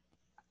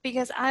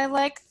 because I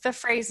like the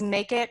phrase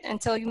make it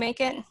until you make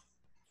it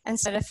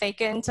instead of fake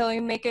it until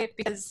you make it,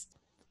 because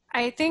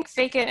I think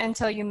fake it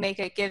until you make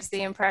it gives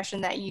the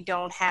impression that you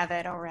don't have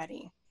it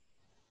already.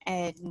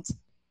 And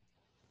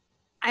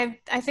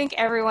I think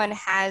everyone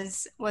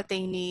has what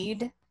they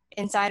need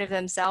inside of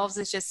themselves.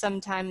 It's just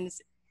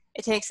sometimes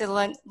it takes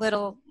a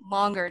little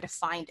longer to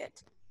find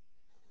it.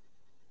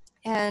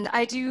 And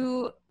I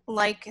do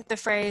like the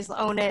phrase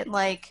own it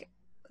like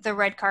the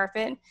red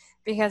carpet,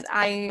 because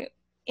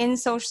in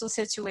social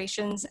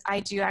situations, I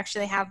do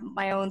actually have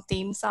my own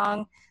theme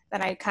song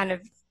that I kind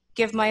of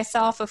give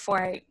myself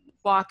before I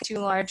walk to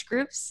large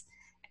groups.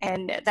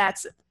 And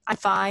that's I'm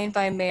Fine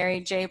by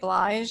Mary J.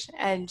 Blige,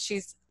 and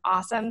she's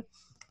awesome.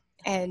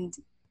 And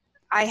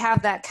I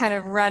have that kind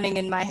of running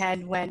in my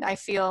head when I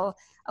feel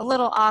a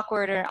little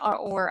awkward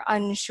or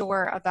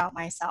unsure about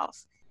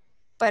myself.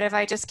 But if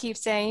I just keep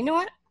saying, you know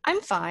what,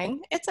 I'm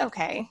fine, it's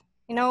okay.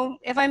 You know,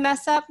 if I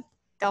mess up,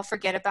 they'll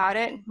forget about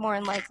it more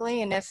than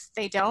likely. And if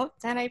they don't,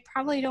 then I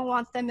probably don't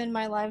want them in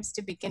my lives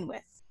to begin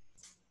with.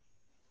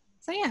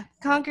 So yeah,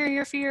 conquer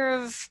your fear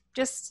of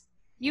just,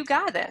 you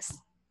got this.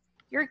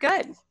 You're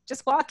good.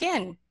 Just walk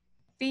in,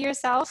 be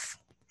yourself,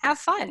 have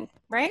fun,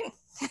 right?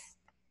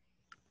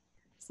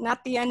 It's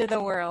not the end of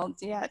the world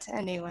yet,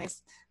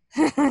 anyways.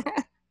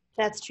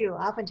 That's true.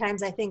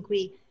 Oftentimes, I think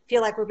we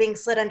feel like we're being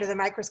slid under the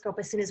microscope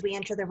as soon as we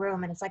enter the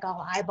room, and it's like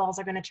all eyeballs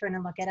are going to turn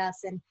and look at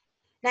us. And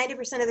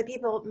 90% of the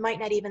people might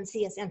not even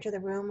see us enter the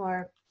room,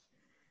 or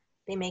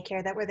they may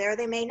care that we're there,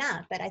 they may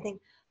not. But I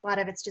think a lot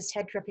of it's just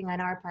head tripping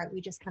on our part.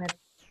 We just kind of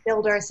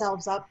build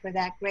ourselves up for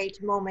that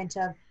great moment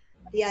of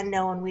the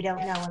unknown, we don't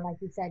know. And like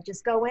you said,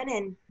 just go in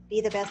and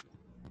be the best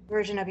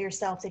version of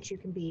yourself that you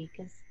can be,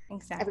 because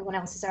Exactly. everyone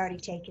else is already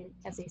taken,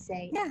 as they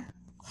say. Yeah.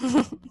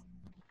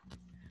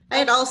 I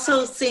had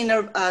also seen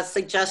a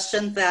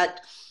suggestion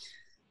that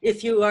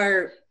if you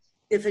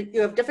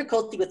have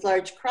difficulty with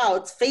large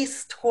crowds,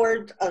 face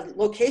toward a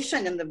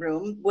location in the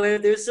room where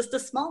there's just a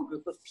small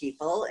group of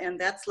people, and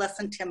that's less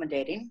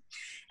intimidating.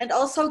 And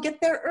also get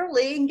there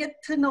early and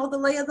get to know the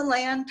lay of the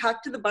land,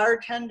 talk to the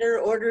bartender,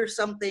 order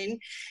something,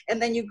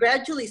 and then you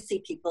gradually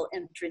see people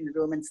entering the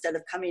room instead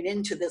of coming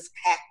into this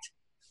packed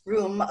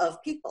room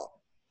of people.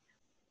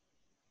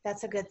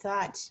 That's a good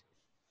thought.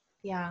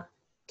 Yeah.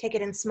 Take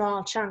it in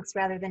small chunks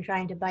rather than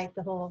trying to bite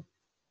the whole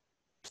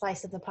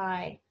slice of the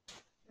pie.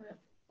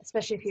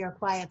 Especially if you're a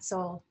quiet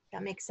soul.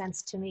 That makes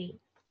sense to me.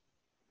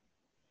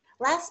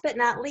 Last but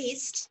not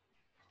least,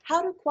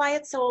 how do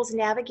quiet souls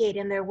navigate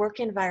in their work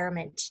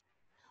environment?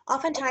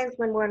 Oftentimes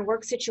when we're in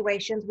work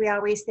situations, we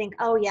always think,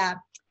 oh yeah,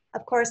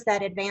 of course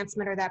that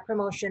advancement or that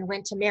promotion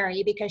went to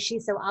Mary because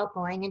she's so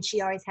outgoing and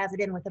she always has it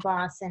in with the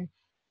boss. And,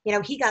 you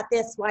know, he got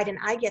this, why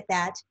didn't I get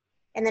that?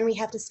 And then we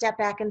have to step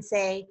back and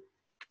say,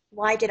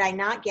 why did I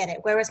not get it?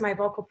 Where was my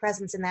vocal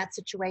presence in that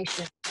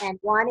situation? And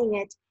wanting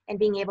it and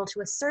being able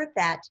to assert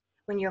that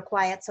when you're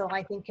quiet soul,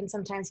 I think, can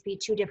sometimes be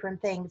two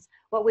different things.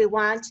 What we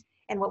want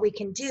and what we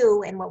can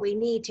do and what we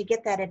need to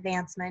get that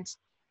advancement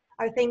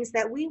are things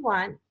that we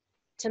want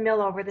to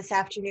mill over this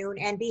afternoon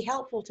and be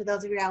helpful to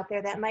those of you out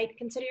there that might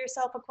consider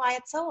yourself a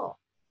quiet soul.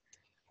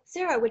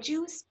 Sarah, would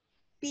you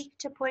speak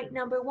to point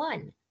number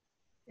 1?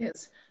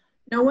 Yes.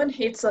 No one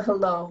hates a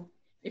hello.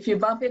 If you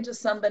bump into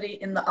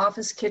somebody in the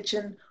office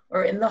kitchen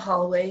or in the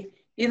hallway,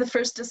 be the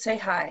first to say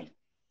hi.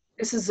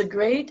 This is a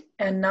great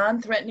and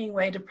non-threatening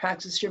way to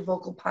practice your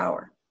vocal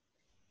power.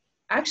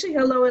 Actually,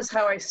 hello is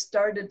how I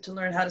started to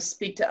learn how to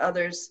speak to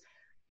others.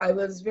 I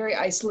was very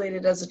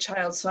isolated as a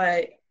child, so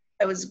I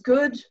was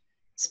good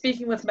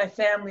speaking with my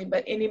family,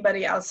 but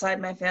anybody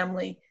outside my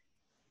family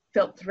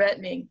felt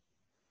threatening.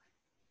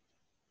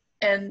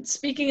 And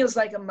speaking is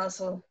like a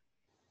muscle.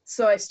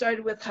 So I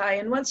started with hi,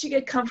 and once you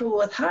get comfortable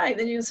with hi,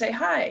 then you can say,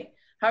 hi,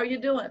 how are you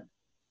doing?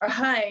 Or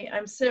hi,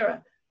 I'm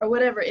Sarah, or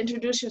whatever,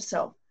 introduce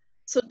yourself.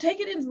 So take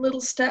it in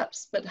little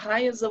steps, but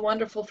hi is a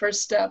wonderful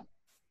first step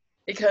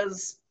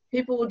because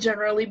people will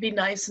generally be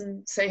nice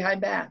and say hi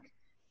back.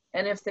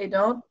 And if they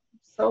don't,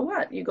 so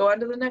what? You go on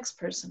to the next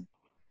person.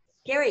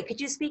 Gary, could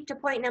you speak to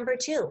point number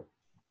 2?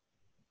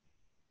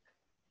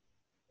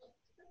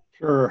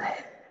 Sure.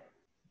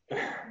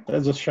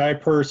 As a shy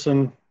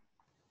person,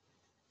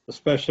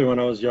 especially when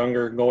I was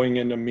younger, going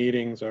into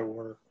meetings at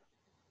work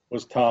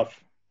was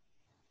tough.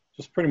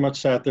 Just pretty much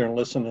sat there and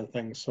listened to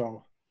things.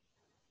 So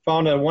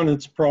found that when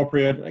it's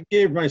appropriate, I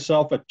gave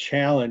myself a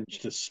challenge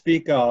to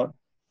speak out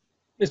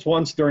at least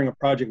once during a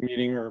project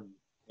meeting or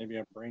maybe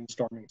a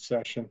brainstorming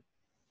session.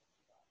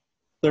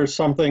 There's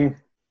something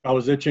I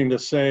was itching to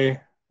say,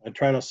 I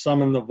try to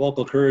summon the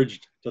vocal courage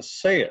to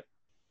say it.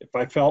 If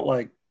I felt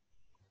like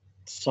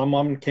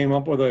someone came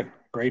up with a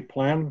great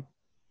plan,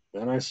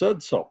 then I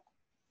said so.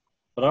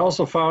 But I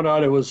also found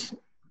out it was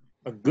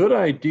a good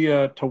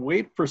idea to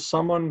wait for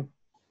someone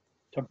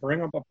to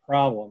bring up a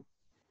problem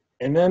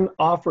and then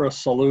offer a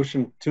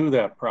solution to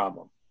that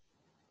problem.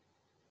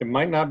 It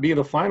might not be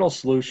the final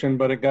solution,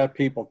 but it got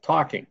people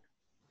talking.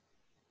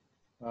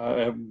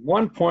 At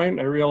one point,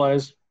 I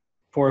realized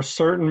for a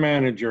certain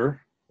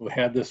manager who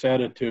had this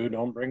attitude,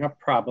 don't bring up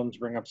problems,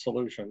 bring up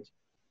solutions,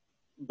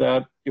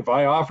 that if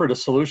I offered a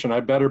solution, I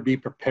better be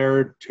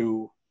prepared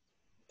to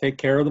take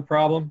care of the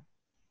problem,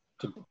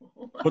 to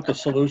put the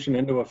solution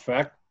into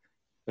effect.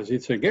 Because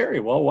he'd say,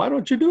 Gary, well, why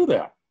don't you do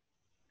that?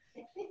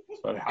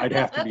 So I'd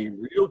have to be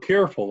real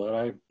careful that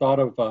I thought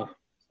of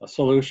a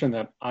solution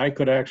that I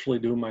could actually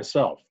do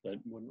myself, that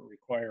wouldn't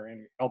require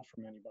any help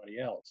from anybody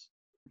else.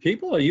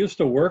 People I used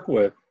to work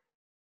with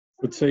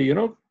would say, you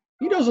know,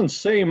 he doesn't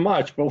say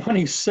much, but when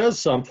he says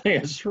something,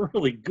 it's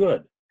really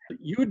good.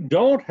 You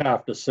don't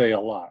have to say a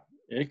lot.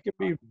 It can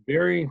be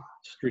very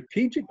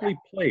strategically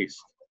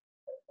placed,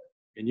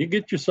 and you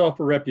get yourself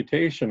a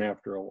reputation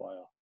after a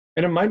while.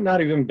 And it might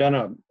not even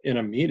been in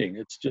a meeting.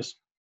 It's just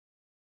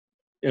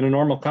in a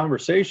normal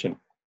conversation.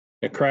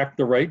 You crack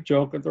the right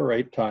joke at the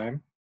right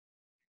time.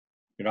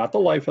 You're not the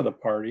life of the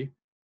party,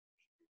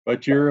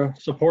 but you're a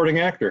supporting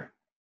actor.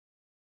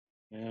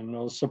 And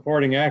those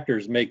supporting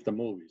actors make the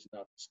movies,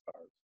 not the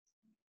stars.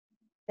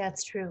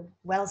 That's true.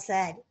 Well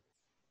said.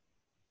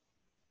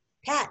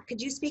 Pat,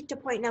 could you speak to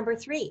point number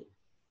 3?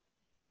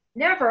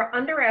 Never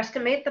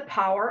underestimate the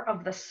power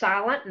of the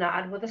silent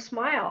nod with a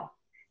smile.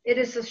 It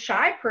is the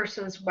shy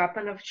person's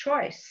weapon of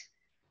choice.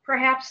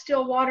 Perhaps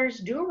still waters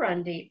do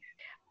run deep.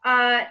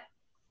 I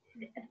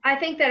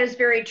think that is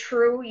very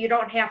true. You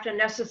don't have to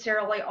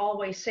necessarily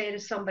always say to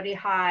somebody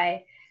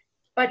hi,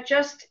 but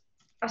just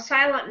a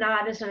silent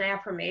nod is an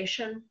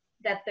affirmation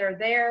that they're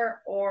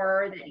there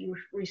or that you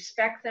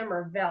respect them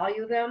or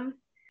value them.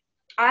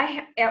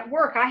 At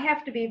work, I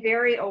have to be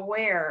very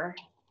aware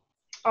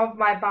of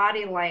my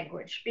body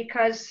language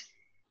because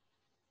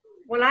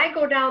when I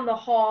go down the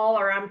hall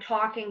or I'm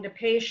talking to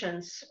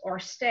patients or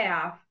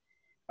staff,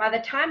 by the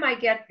time I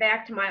get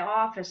back to my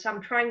office,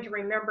 I'm trying to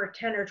remember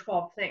 10 or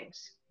 12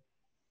 things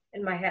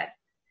in my head.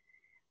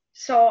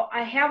 So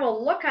I have a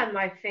look on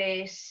my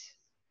face.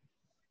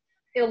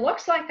 It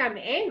looks like I'm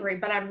angry,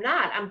 but I'm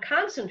not. I'm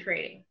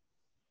concentrating.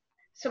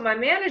 So my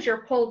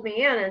manager pulled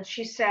me in and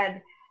she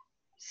said,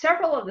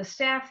 several of the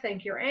staff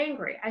think you're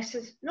angry. I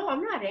says, no,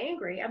 I'm not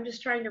angry. I'm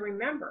just trying to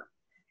remember.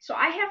 So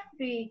I have to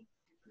be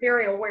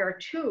very aware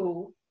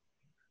too.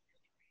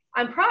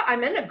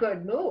 I'm in a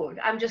good mood.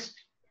 I'm just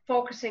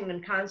focusing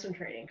and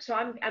concentrating. So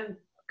I'm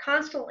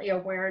constantly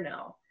aware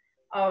now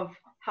of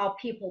how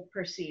people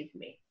perceive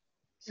me.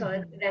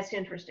 So that's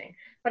interesting.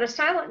 But a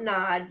silent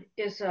nod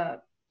is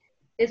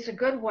it's a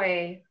good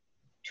way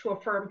to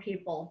affirm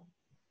people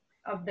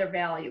of their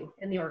value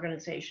in the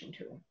organization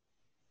too.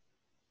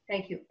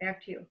 Thank you.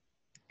 Back to you.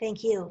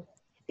 Thank you.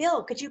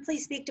 Bill, could you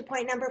please speak to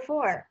point number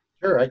 4?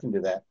 Sure, I can do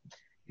that.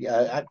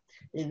 Yeah,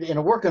 in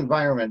a work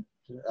environment,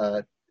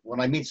 when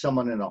I meet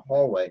someone in a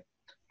hallway,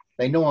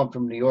 they know I'm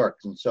from New York,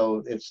 and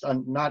so it's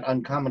not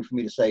uncommon for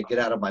me to say, "Get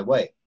out of my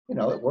way." You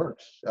know, it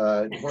works.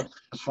 It works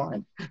just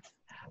fine.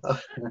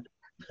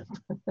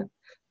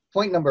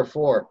 Point number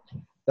 4: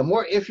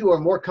 if you are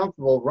more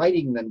comfortable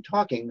writing than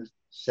talking,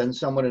 send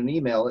someone an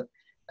email.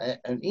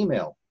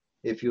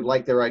 If you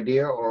like their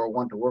idea or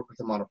want to work with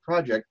them on a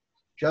project,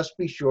 just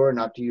be sure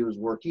not to use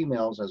work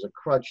emails as a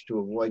crutch to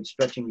avoid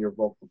stretching your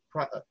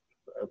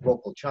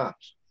vocal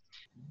chops.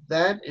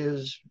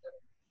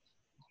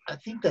 I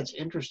think that's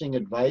interesting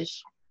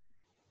advice.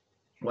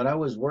 When I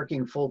was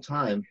working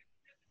full-time,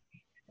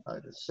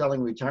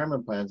 selling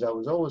retirement plans, I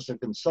was always a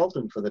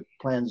consultant for the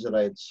plans that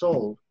I had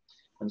sold.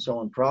 And so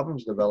when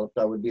problems developed,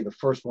 I would be the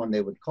first one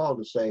they would call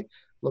to say,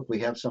 look, we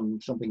have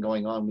something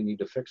going on, we need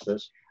to fix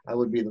this. I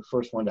would be the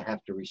first one to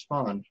have to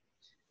respond.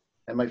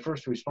 And my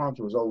first response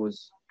was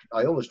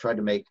I always tried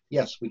to make,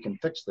 yes, we can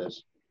fix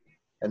this,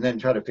 and then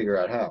try to figure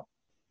out how.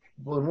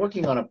 When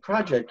working on a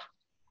project,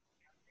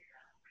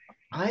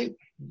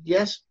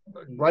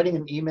 writing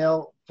an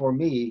email for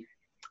me,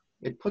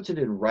 it puts it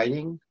in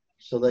writing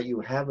so that you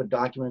have a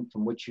document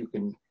from which you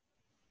can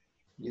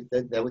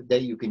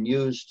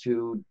use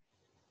to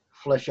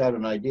flesh out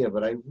an idea.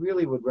 But I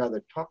really would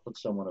rather talk with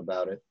someone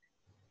about it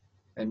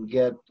and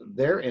get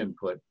their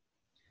input,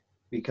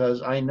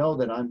 because I know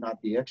that I'm not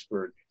the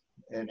expert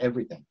in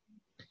everything.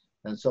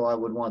 And so I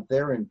would want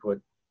their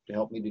input to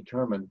help me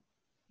determine,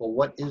 well,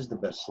 what is the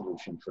best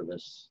solution for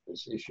this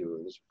issue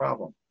or this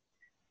problem?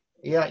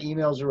 Yeah,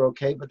 emails are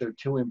okay, but they're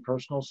too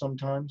impersonal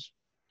sometimes.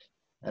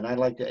 And I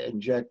like to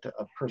inject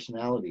a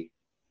personality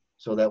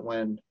so that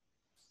when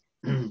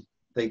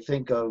they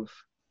think of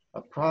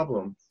a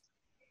problem,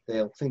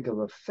 they'll think of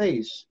a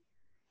face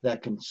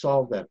that can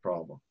solve that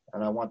problem.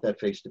 And I want that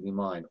face to be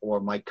mine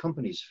or my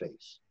company's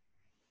face.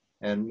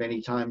 And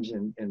many times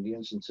in the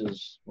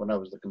instances when I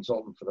was the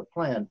consultant for the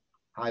plan,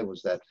 I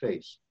was that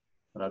face.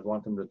 And I'd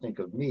want them to think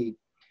of me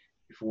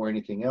before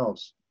anything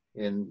else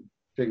in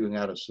figuring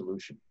out a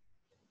solution.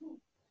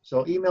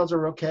 So emails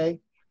are okay.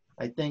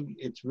 I think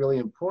it's really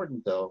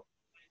important, though,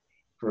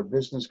 for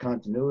business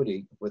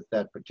continuity with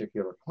that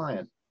particular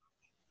client,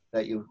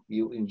 that you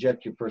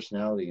inject your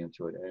personality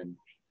into it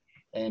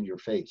and your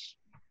face.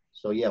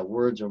 So yeah,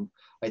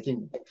 I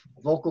think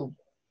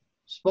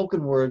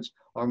spoken words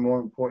are more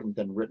important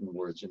than written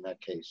words in that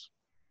case.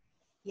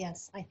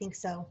 Yes, I think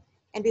so.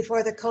 And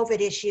before the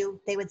COVID issue,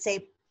 they would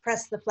say,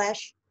 press the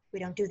flesh. We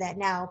don't do that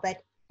now,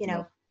 but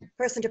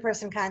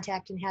person-to-person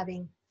contact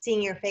and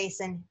seeing your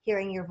face and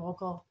hearing your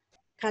vocal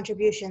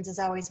contributions is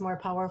always more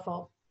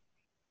powerful.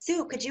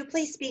 Sue, could you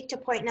please speak to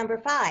point number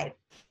 5?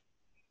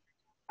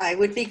 I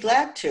would be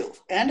glad to.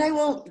 And I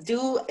will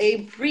do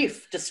a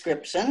brief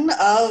description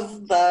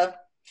of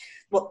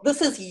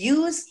this is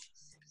use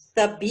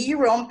the be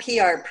your own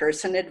PR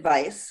person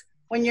advice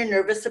when you're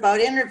nervous about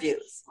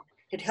interviews.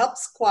 It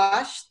helps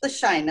squash the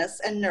shyness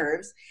and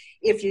nerves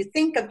if you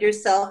think of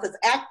yourself as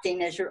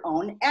acting as your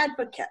own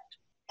advocate.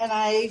 And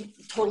I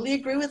totally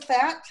agree with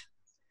that.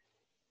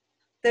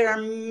 There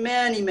are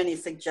many, many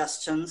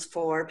suggestions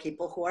for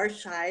people who are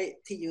shy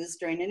to use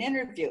during an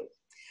interview.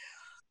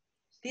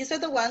 These are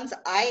the ones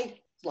I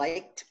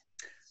liked.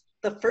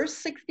 The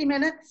first 60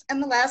 minutes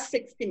and the last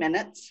 60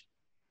 minutes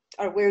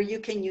are where you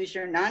can use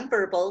your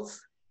nonverbals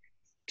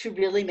to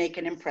really make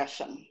an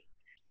impression.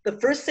 The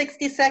first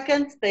 60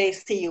 seconds, they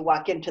see you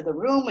walk into the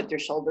room with your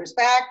shoulders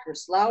back or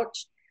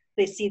slouched.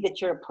 They see that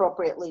you're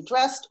appropriately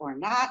dressed or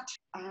not.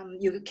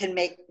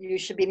 You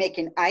should be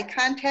making eye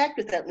contact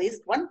with at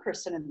least one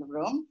person in the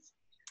room.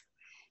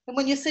 And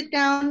when you sit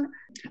down,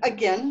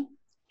 again,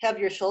 have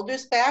your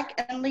shoulders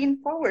back and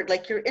lean forward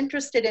like you're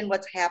interested in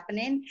what's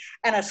happening,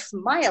 and a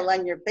smile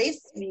on your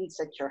face means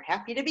that you're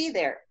happy to be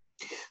there.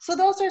 So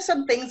those are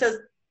some things as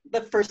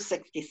the first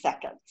 60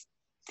 seconds.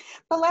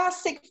 The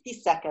last 60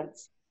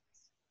 seconds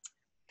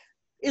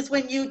is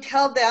when you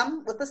tell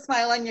them with a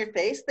smile on your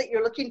face that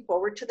you're looking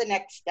forward to the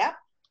next step.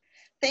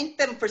 Thank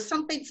them for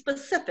something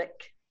specific.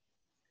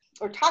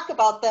 or talk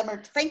about them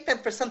or thank them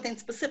for something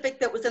specific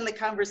that was in the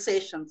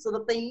conversation so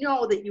that they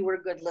know that you were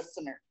a good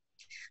listener.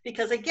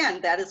 Because again,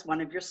 that is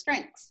one of your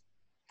strengths.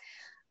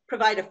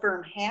 Provide a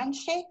firm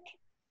handshake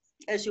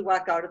as you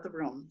walk out of the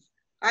room.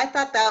 I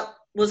thought that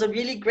was a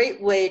really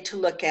great way to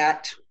look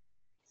at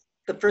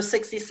the first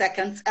 60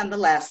 seconds and the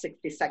last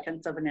 60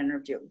 seconds of an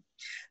interview.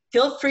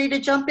 Feel free to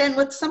jump in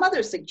with some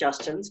other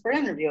suggestions for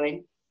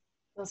interviewing.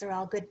 Those are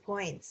all good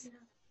points.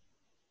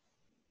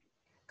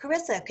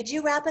 Carissa, could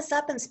you wrap us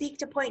up and speak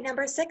to point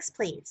number 6,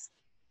 please?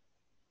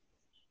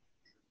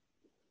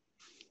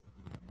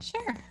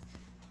 Sure.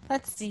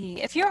 Let's see.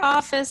 If your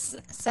office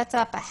sets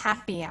up a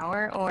happy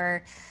hour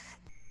or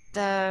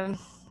the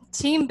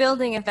team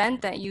building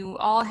event that you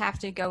all have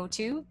to go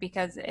to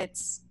because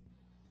it's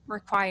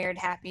required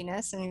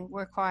happiness and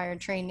required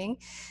training,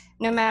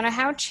 no matter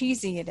how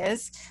cheesy it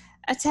is,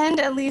 attend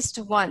at least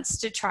once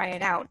to try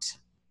it out.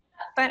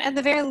 But at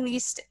the very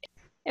least,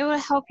 it will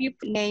help you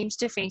put names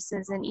to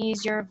faces and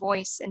ease your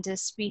voice into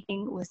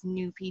speaking with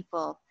new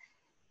people.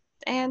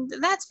 And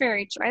that's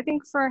very true. I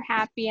think for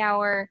happy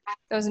hour,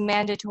 those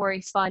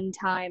mandatory fun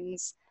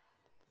times,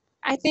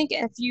 I think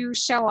if you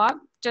show up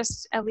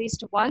just at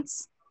least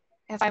once,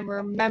 if I'm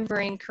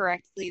remembering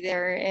correctly,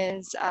 there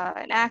is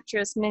an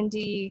actress,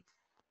 Mindy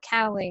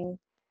Kaling.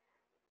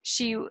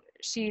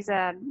 She's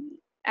an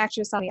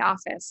actress on The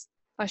Office.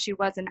 Well, she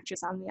was an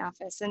actress on The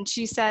Office. And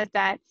she said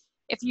that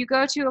if you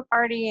go to a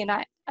party and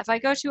if I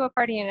go to a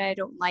party and I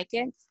don't like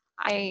it,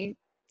 I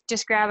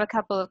just grab a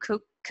couple of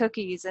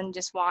cookies and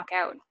just walk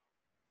out.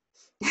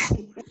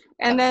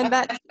 And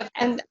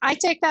I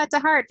take that to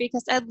heart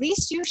because at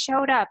least you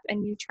showed up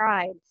and you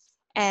tried,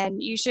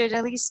 and you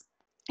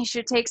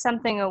should take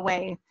something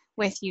away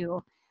with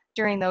you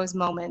during those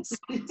moments.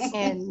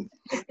 And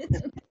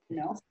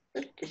No.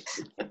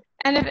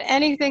 and if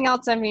anything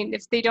else, I mean,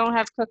 if they don't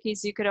have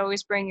cookies, you could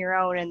always bring your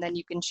own and then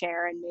you can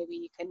share and maybe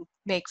you can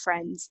make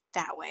friends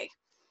that way.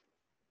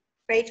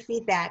 Great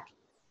feedback.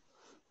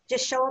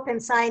 Just show up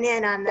and sign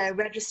in on the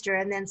register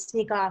and then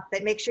sneak off,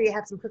 but make sure you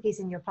have some cookies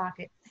in your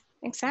pocket.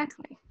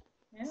 Exactly.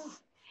 Yeah.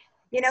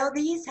 You know,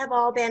 these have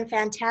all been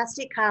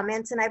fantastic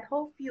comments, and I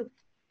hope you've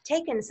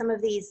taken some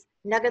of these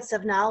nuggets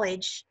of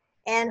knowledge,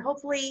 and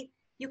hopefully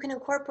you can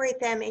incorporate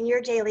them in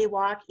your daily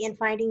walk in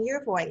finding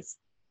your voice.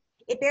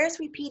 It bears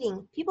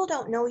repeating, people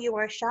don't know you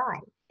are shy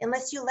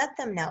unless you let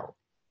them know.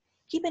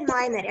 Keep in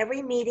mind that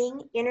every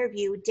meeting,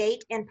 interview,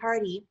 date, and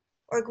party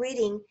or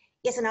greeting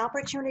is an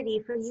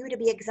opportunity for you to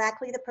be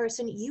exactly the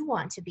person you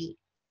want to be.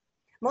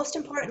 Most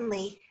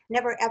importantly,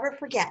 never ever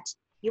forget,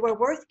 you are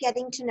worth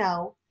getting to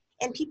know,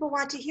 and people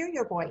want to hear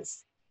your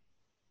voice.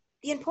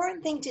 The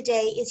important thing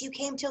today is you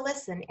came to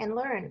listen and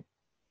learn.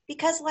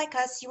 Because like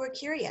us, you were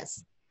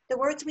curious. The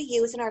words we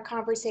use in our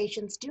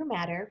conversations do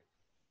matter,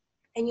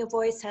 and your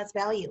voice has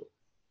value.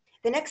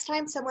 The next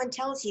time someone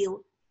tells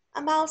you,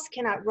 a mouse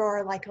cannot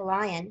roar like a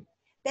lion,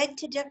 beg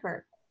to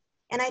differ,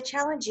 and I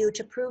challenge you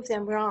to prove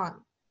them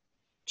wrong.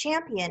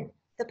 Champion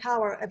the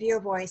power of your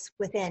voice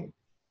within.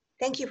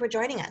 Thank you for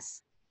joining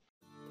us.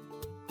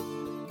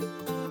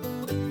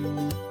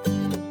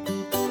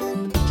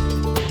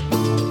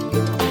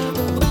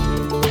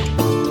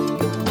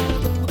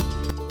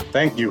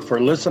 Thank you for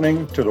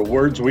listening to The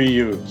Words We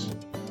Use.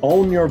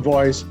 Own your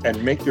voice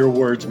and make your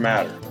words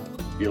matter.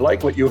 If you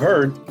like what you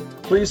heard,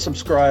 please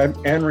subscribe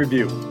and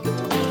review.